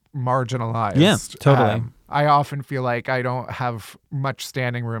are marginalized. Yeah, totally. I often feel like I don't have much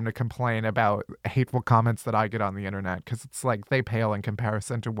standing room to complain about hateful comments that I get on the internet because it's like they pale in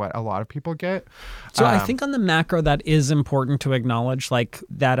comparison to what a lot of people get. So I think on the macro, that is important to acknowledge, like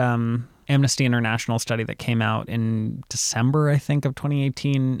that Amnesty International study that came out in December, I think, of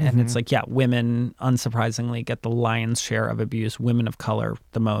 2018. And it's like, women, unsurprisingly, get the lion's share of abuse. Women of color,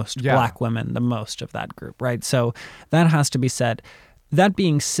 the most. Yeah. Black women, the most of that group, right? So that has to be said. That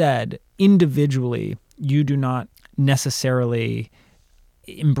being said, individually, you do not necessarily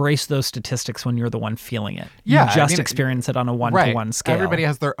embrace those statistics when you're the one feeling it. You just experience it on a one-to-one scale. Everybody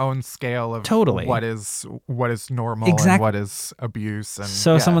has their own scale of what is normal and what is abuse. And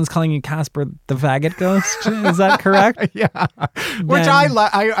so if someone's calling you Casper the Faggot Ghost, is that correct? Yeah. Which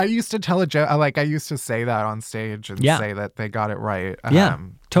I used to tell a joke. Like I used to say that on stage and say that they got it right.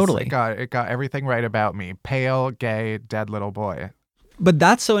 Totally. It got everything right about me. Pale, gay, dead little boy. But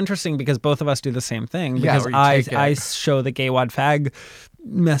that's so interesting because both of us do the same thing. Because I show the gaywad fag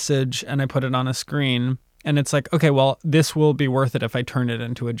message and I put it on a screen and it's like, okay, well, this will be worth it if I turn it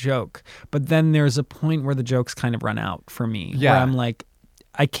into a joke. But then there's a point where the jokes kind of run out for me. Yeah. Where I'm like,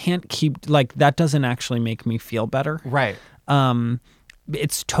 I can't keep, like, that doesn't actually make me feel better. Right.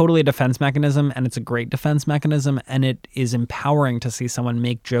 It's totally a defense mechanism and it's a great defense mechanism. And it is empowering to see someone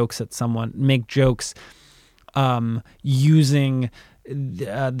make jokes using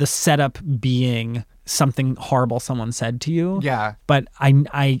the setup being something horrible someone said to you. Yeah. But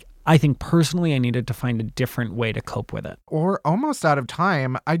I think personally I needed to find a different way to cope with it. We're almost out of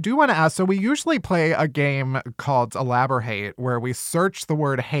time. I do want to ask, so we usually play a game called Elaborate where we search the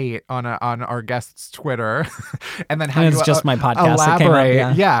word hate on our guest's Twitter and then have it's just my podcast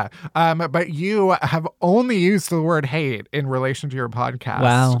elaborate. That came up, But you have only used the word hate in relation to your podcast.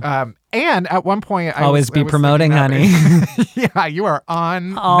 Wow. And at one point, always be promoting, honey. Yeah, you are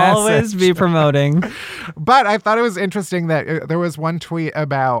on always message. Be promoting. But I thought it was interesting that there was one tweet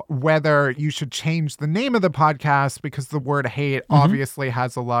about whether you should change the name of the podcast because the word hate obviously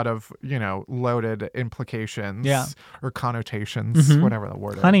has a lot of, loaded implications or connotations, whatever the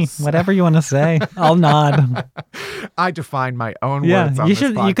word honey, is. Whatever you want to say, I'll nod. I define my own words on you this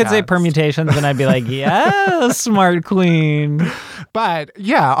podcast. You could say permutations and I'd be like, yeah, smart queen. But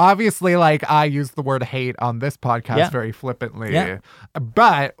yeah, obviously, like I use the word hate on this podcast very flippantly. Yeah.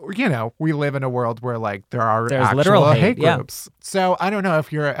 But, we live in a world where like there's actual literal hate groups. So I don't know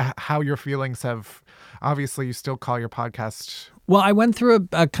if how your feelings have, obviously you still call your podcast. Well, I went through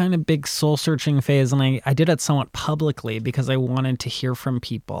a kind of big soul searching phase, and I did it somewhat publicly because I wanted to hear from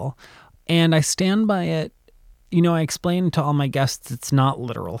people. And I stand by it. I explained to all my guests it's not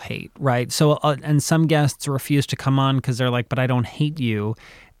literal hate, right? So, and some guests refuse to come on because they're like, but I don't hate you.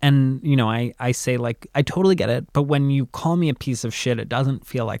 And, I say like, I totally get it. But when you call me a piece of shit, it doesn't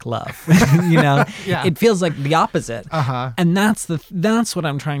feel like love, It feels like the opposite. And that's what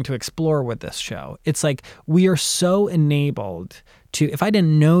I'm trying to explore with this show. It's like, we are so enabled to, if I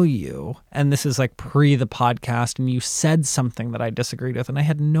didn't know you, and this is like pre the podcast, and you said something that I disagreed with, and I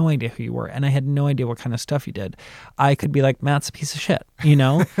had no idea who you were, and I had no idea what kind of stuff you did, I could be like, Matt's a piece of shit,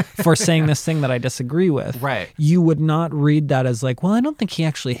 for saying this thing that I disagree with. Right. You would not read that as like, well, I don't think he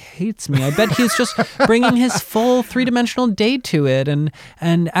actually hates me. I bet he's just bringing his full three-dimensional date to it, and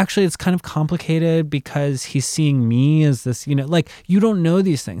actually it's kind of complicated because he's seeing me as this, like, you don't know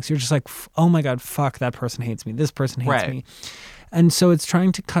these things. You're just like, oh my God, fuck, that person hates me. This person hates me. And so it's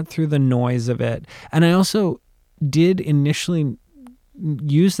trying to cut through the noise of it. And I also did initially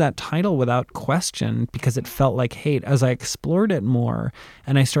use that title without question because it felt like hate. As I explored it more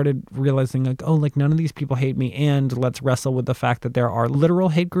and I started realizing like, oh, like none of these people hate me, and let's wrestle with the fact that there are literal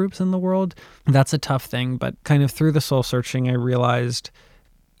hate groups in the world. That's a tough thing. But kind of through the soul searching, I realized,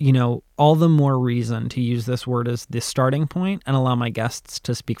 all the more reason to use this word as the starting point and allow my guests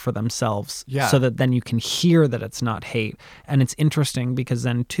to speak for themselves so that then you can hear that it's not hate. And it's interesting because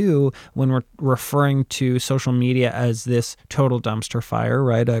then too, when we're referring to social media as this total dumpster fire,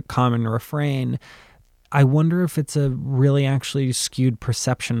 right, a common refrain, I wonder if it's a really actually skewed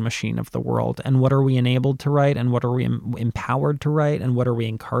perception machine of the world. And what are we enabled to write, and what are we empowered to write, and what are we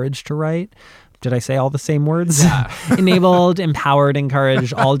encouraged to write? Did I say all the same words? Yeah. Enabled, empowered,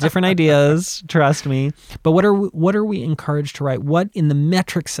 encouraged, all different ideas, trust me. But what are we encouraged to write? What in the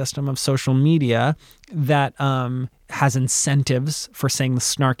metric system of social media that has incentives for saying the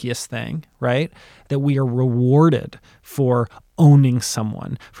snarkiest thing, right? That we are rewarded for owning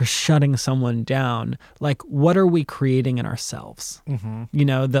someone, for shutting someone down. Like, what are we creating in ourselves?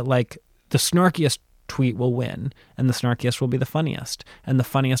 That like the snarkiest tweet will win, and the snarkiest will be the funniest, and the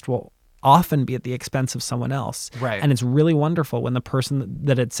funniest will often be at the expense of someone else. Right. And it's really wonderful when the person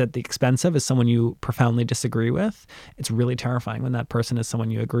that it's at the expense of is someone you profoundly disagree with. It's really terrifying when that person is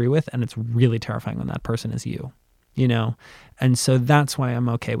someone you agree with, and it's really terrifying when that person is you, And so that's why I'm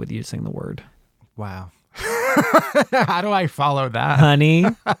okay with using the word. Wow. How do I follow that? Honey.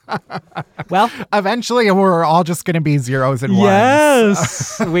 Well, eventually we're all just going to be zeros and ones.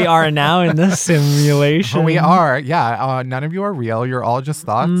 Yes. We are now in this simulation. We are. Yeah. None of you are real. You're all just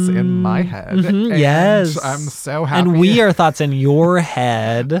thoughts in my head. And yes. I'm so happy. And we are thoughts in your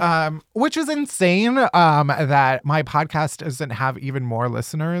head. Which is insane that my podcast doesn't have even more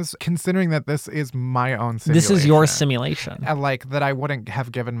listeners, considering that this is my own simulation. This is your simulation. And like that I wouldn't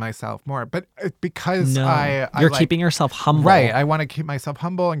have given myself more. But because you're keeping yourself humble. Right. I want to keep myself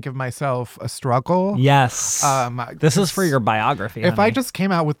humble and give myself a struggle. Yes. This is for your biography. If honey. I just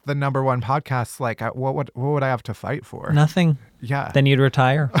came out with the #1 podcast, like what would I have to fight for? Nothing. Yeah. Then you'd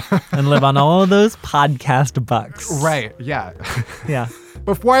retire and live on all of those podcast bucks. Right. Yeah. Yeah.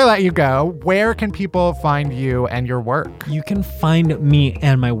 Before I let you go, where can people find you and your work? You can find me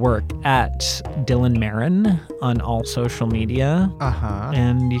and my work at Dylan Marin on all social media.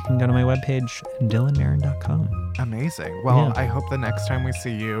 And you can go to my webpage, dylanmarin.com. Amazing. Well, I hope the next time we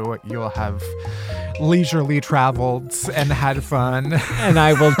see you, you'll have leisurely traveled and had fun. And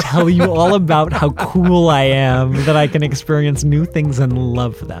I will tell you all about how cool I am, that I can experience new things and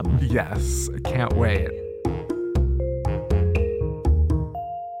love them. Yes. Can't wait.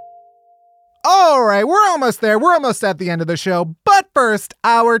 All right, we're almost there. We're almost at the end of the show. But first,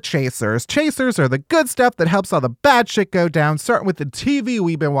 our chasers. Chasers are the good stuff that helps all the bad shit go down, starting with the TV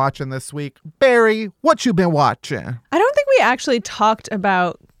we've been watching this week. Barry, what you been watching? I don't think we actually talked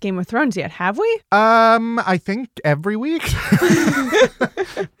about Game of Thrones yet, have we? I think every week.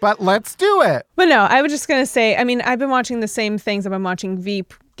 But let's do it. But no, I was just going to say, I mean, I've been watching the same things. I've been watching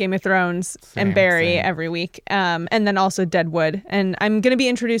Veep, Game of Thrones and Barry every week. And then also Deadwood. And I'm going to be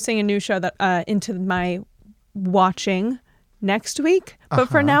introducing a new show that into my watching next week. But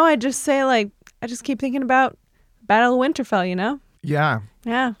for now, I just say, like, I just keep thinking about Battle of Winterfell, you know? Yeah.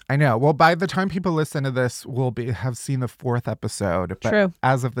 Yeah. I know. Well, by the time people listen to this, we'll have seen the 4th episode. But True.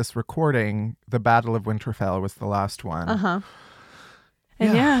 As of this recording, the Battle of Winterfell was the last one.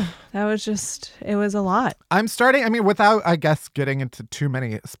 And that was just, it was a lot. I'm starting, I mean, without, I guess, getting into too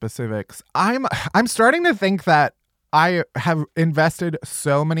many specifics, I'm starting to think that I have invested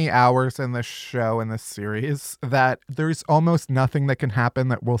so many hours in this show and this series that there's almost nothing that can happen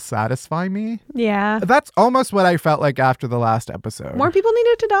that will satisfy me. Yeah. That's almost what I felt like after the last episode. More people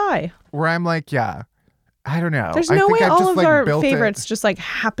needed to die. Where I'm like, yeah, I don't know. There's no way all of our favorites just like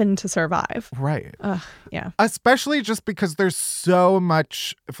happen to survive. Right. Yeah. Especially just because there's so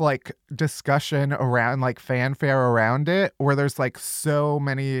much like discussion around, like fanfare around it, where there's like so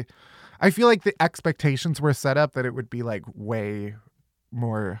many. I feel like the expectations were set up that it would be like way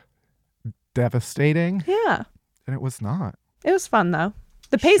more devastating. Yeah. And it was not. It was fun though.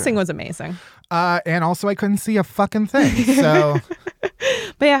 The pacing was amazing. And also I couldn't see a fucking thing. So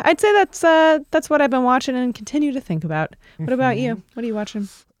But yeah, I'd say that's what I've been watching and continue to think about. What about you? What are you watching?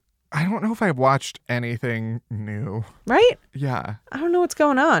 I don't know if I've watched anything new. Right? Yeah. I don't know what's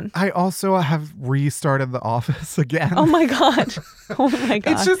going on. I also have restarted The Office again. Oh my God. Oh my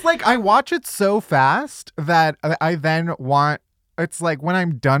God. It's just like I watch it so fast that I then want, it's like when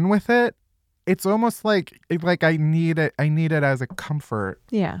I'm done with it, it's almost like I need it as a comfort.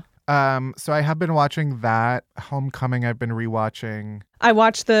 Yeah. So I have been watching that. Homecoming I've been rewatching. I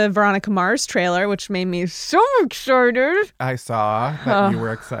watched the Veronica Mars trailer, which made me so excited. I saw that you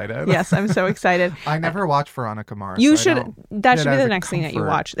were excited. Yes, I'm so excited. I never watched Veronica Mars. You so should. That should be the next thing that you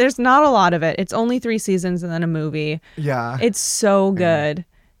watch. There's not a lot of it. It's only 3 seasons and then a movie. Yeah. It's so good.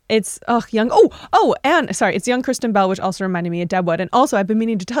 It's young. And sorry, it's young Kristen Bell, which also reminded me of Deadwood. And also, I've been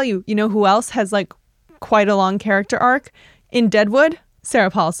meaning to tell you, you know who else has like quite a long character arc in Deadwood?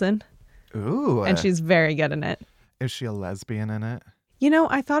 Sarah Paulson. Ooh. And she's very good in it. Is she a lesbian in it? You know,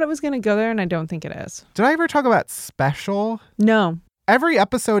 I thought it was going to go there, and I don't think it is. Did I ever talk about Special? No. Every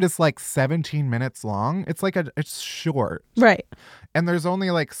episode is like 17 minutes long. It's like it's short. Right. And there's only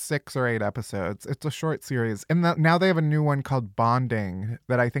like 6 or 8 episodes. It's a short series. And now they have a new one called Bonding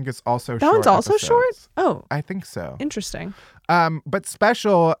that I think is also short. That one's also episodes. short? Oh. I think so. Interesting. But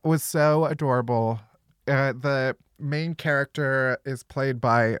Special was so adorable. The main character is played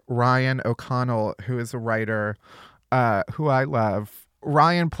by Ryan O'Connell, who is a writer who I love.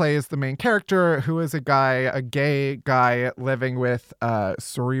 Ryan plays the main character, who is a gay guy living with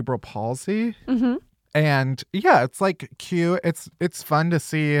cerebral palsy. Mm-hmm. And yeah, it's like cute. It's fun to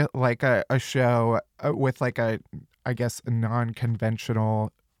see like a show with like a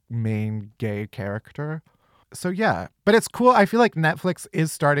non-conventional main gay character. So yeah, but it's cool. I feel like Netflix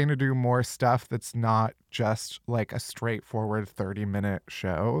is starting to do more stuff that's not just like a straightforward 30-minute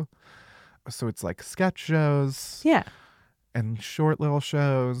show. So it's like sketch shows. Yeah. And short little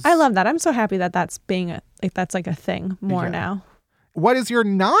shows. I love that. I'm so happy that that's like a thing more now. What is your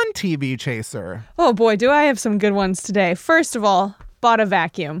non-TV chaser? Oh boy, do I have some good ones today. First of all, bought a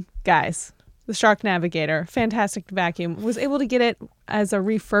vacuum, guys. The Shark Navigator, fantastic vacuum. Was able to get it as a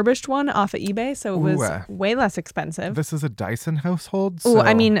refurbished one off of eBay, so it was way less expensive. This is a Dyson household? So... Oh,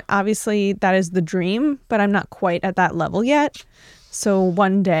 I mean, obviously that is the dream, but I'm not quite at that level yet. So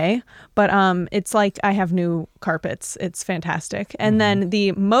one day, but it's like I have new carpets. It's fantastic. And then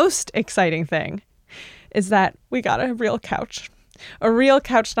the most exciting thing is that we got a real couch. A real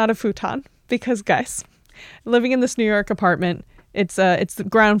couch, not a futon. Because guys, living in this New York apartment, it's the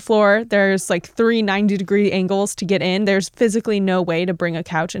ground floor. There's like 3 90-degree angles to get in. There's physically no way to bring a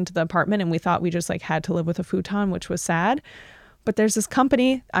couch into the apartment, and we thought we just like had to live with a futon, which was sad. But there's this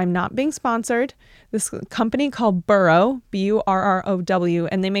company, I'm not being sponsored, this company called Burrow, Burrow,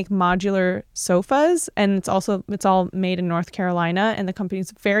 and they make modular sofas, and it's all made in North Carolina, and the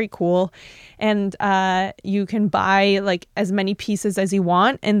company's very cool. And you can buy like as many pieces as you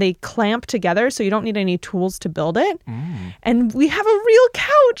want, and they clamp together, so you don't need any tools to build it. And we have a real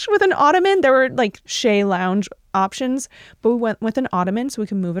couch with an ottoman. There were like Shea Lounge options, but we went with an ottoman so we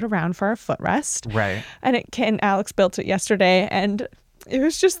can move it around for our footrest. Right. And Alex built it yesterday, and it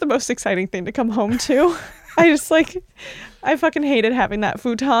was just the most exciting thing to come home to. I fucking hated having that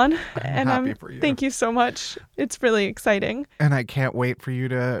futon. I'm happy for you. Thank you so much. It's really exciting. And I can't wait for you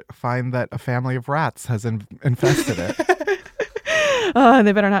to find that a family of rats has infested it.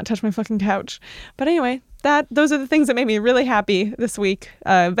 They better not touch my fucking couch. But anyway, those are the things that made me really happy this week.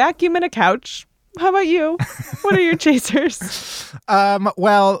 Vacuum and a couch. How about you? What are your chasers?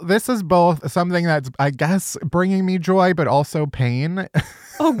 Well, this is both something that's, I guess, bringing me joy, but also pain.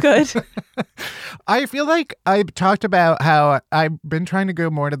 Oh, good. I feel like I've talked about how I've been trying to go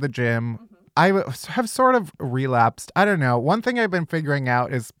more to the gym. I have sort of relapsed. I don't know. One thing I've been figuring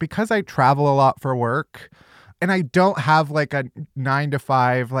out is because I travel a lot for work and I don't have like a 9 to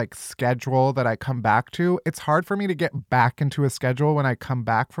 5 like schedule that I come back to, it's hard for me to get back into a schedule when I come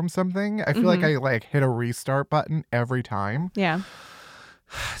back from something. I feel like I like hit a restart button every time. Yeah.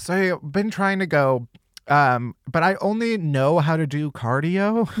 So I've been trying to go, but I only know how to do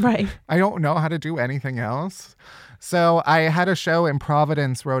cardio. Right. I don't know how to do anything else. So I had a show in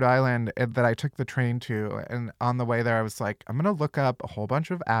Providence, Rhode Island that I took the train to. And on the way there, I was like, I'm going to look up a whole bunch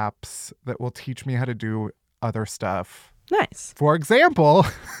of apps that will teach me how to do other stuff. Nice. For example,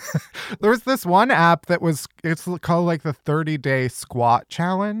 there was this one app it's called like the 30-day squat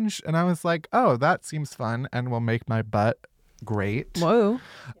challenge. And I was like, oh, that seems fun and will make my butt great. Whoa.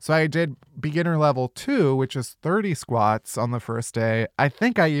 So I did beginner level 2, which is 30 squats on the first day. I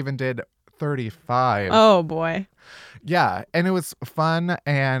think I even did 35. Oh, boy. Yeah, and it was fun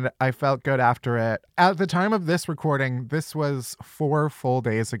and I felt good after it. At the time of this recording, this was 4 full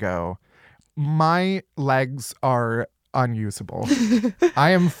days ago. My legs are unusable.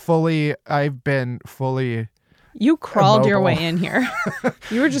 I've been fully You crawled your immobile. way in here.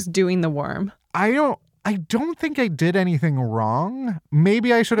 You were just doing the worm. I don't think I did anything wrong.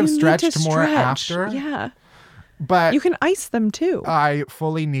 Maybe I should have You need stretched to more stretch. after. Yeah. But You can ice them too. I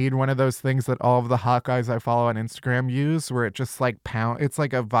fully need one of those things that all of the hot guys I follow on Instagram use where it just like it's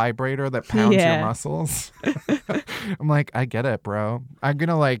like a vibrator that pounds your muscles. I'm like, I get it, bro. I'm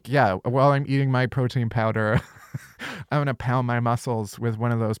gonna while I'm eating my protein powder, I'm gonna pound my muscles with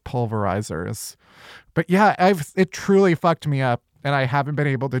one of those pulverizers. But yeah, it truly fucked me up and I haven't been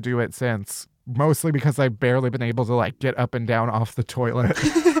able to do it since. Mostly because I've barely been able to like get up and down off the toilet.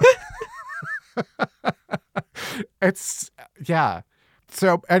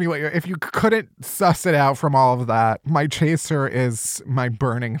 So anyway, if you couldn't suss it out from all of that, my chaser is my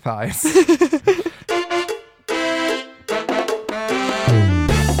burning thighs.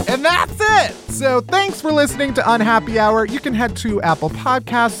 And that's it. So thanks for listening to Unhappy Hour. You can head to Apple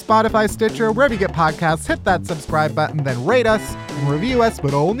Podcasts, Spotify, Stitcher, wherever you get podcasts. Hit that subscribe button, then rate us and review us,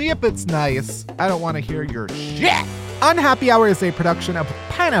 but only if it's nice. I don't want to hear your shit. Unhappy Hour is a production of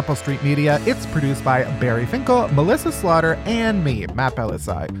Pineapple Street Media. It's produced by Barry Finkel, Melissa Slaughter, and me, Matt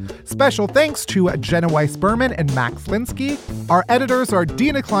Belisai. Special thanks to Jenna Weiss-Berman and Max Linsky. Our editors are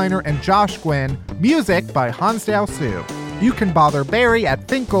Dina Kleiner and Josh Gwynn. Music by Hansdale Sue. You can bother Barry at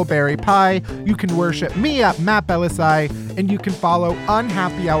FinkelBarryPie. You can worship me at Matt Belisai. And you can follow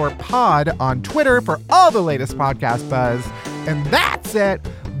Unhappy Hour Pod on Twitter for all the latest podcast buzz. And that's it.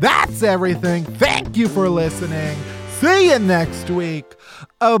 That's everything. Thank you for listening. See you next week.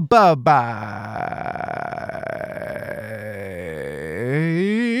 Oh, bye-bye.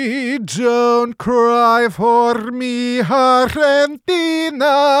 Don't cry for me, Argentina.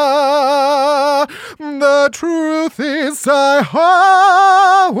 The truth is I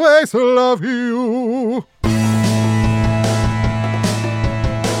always love you.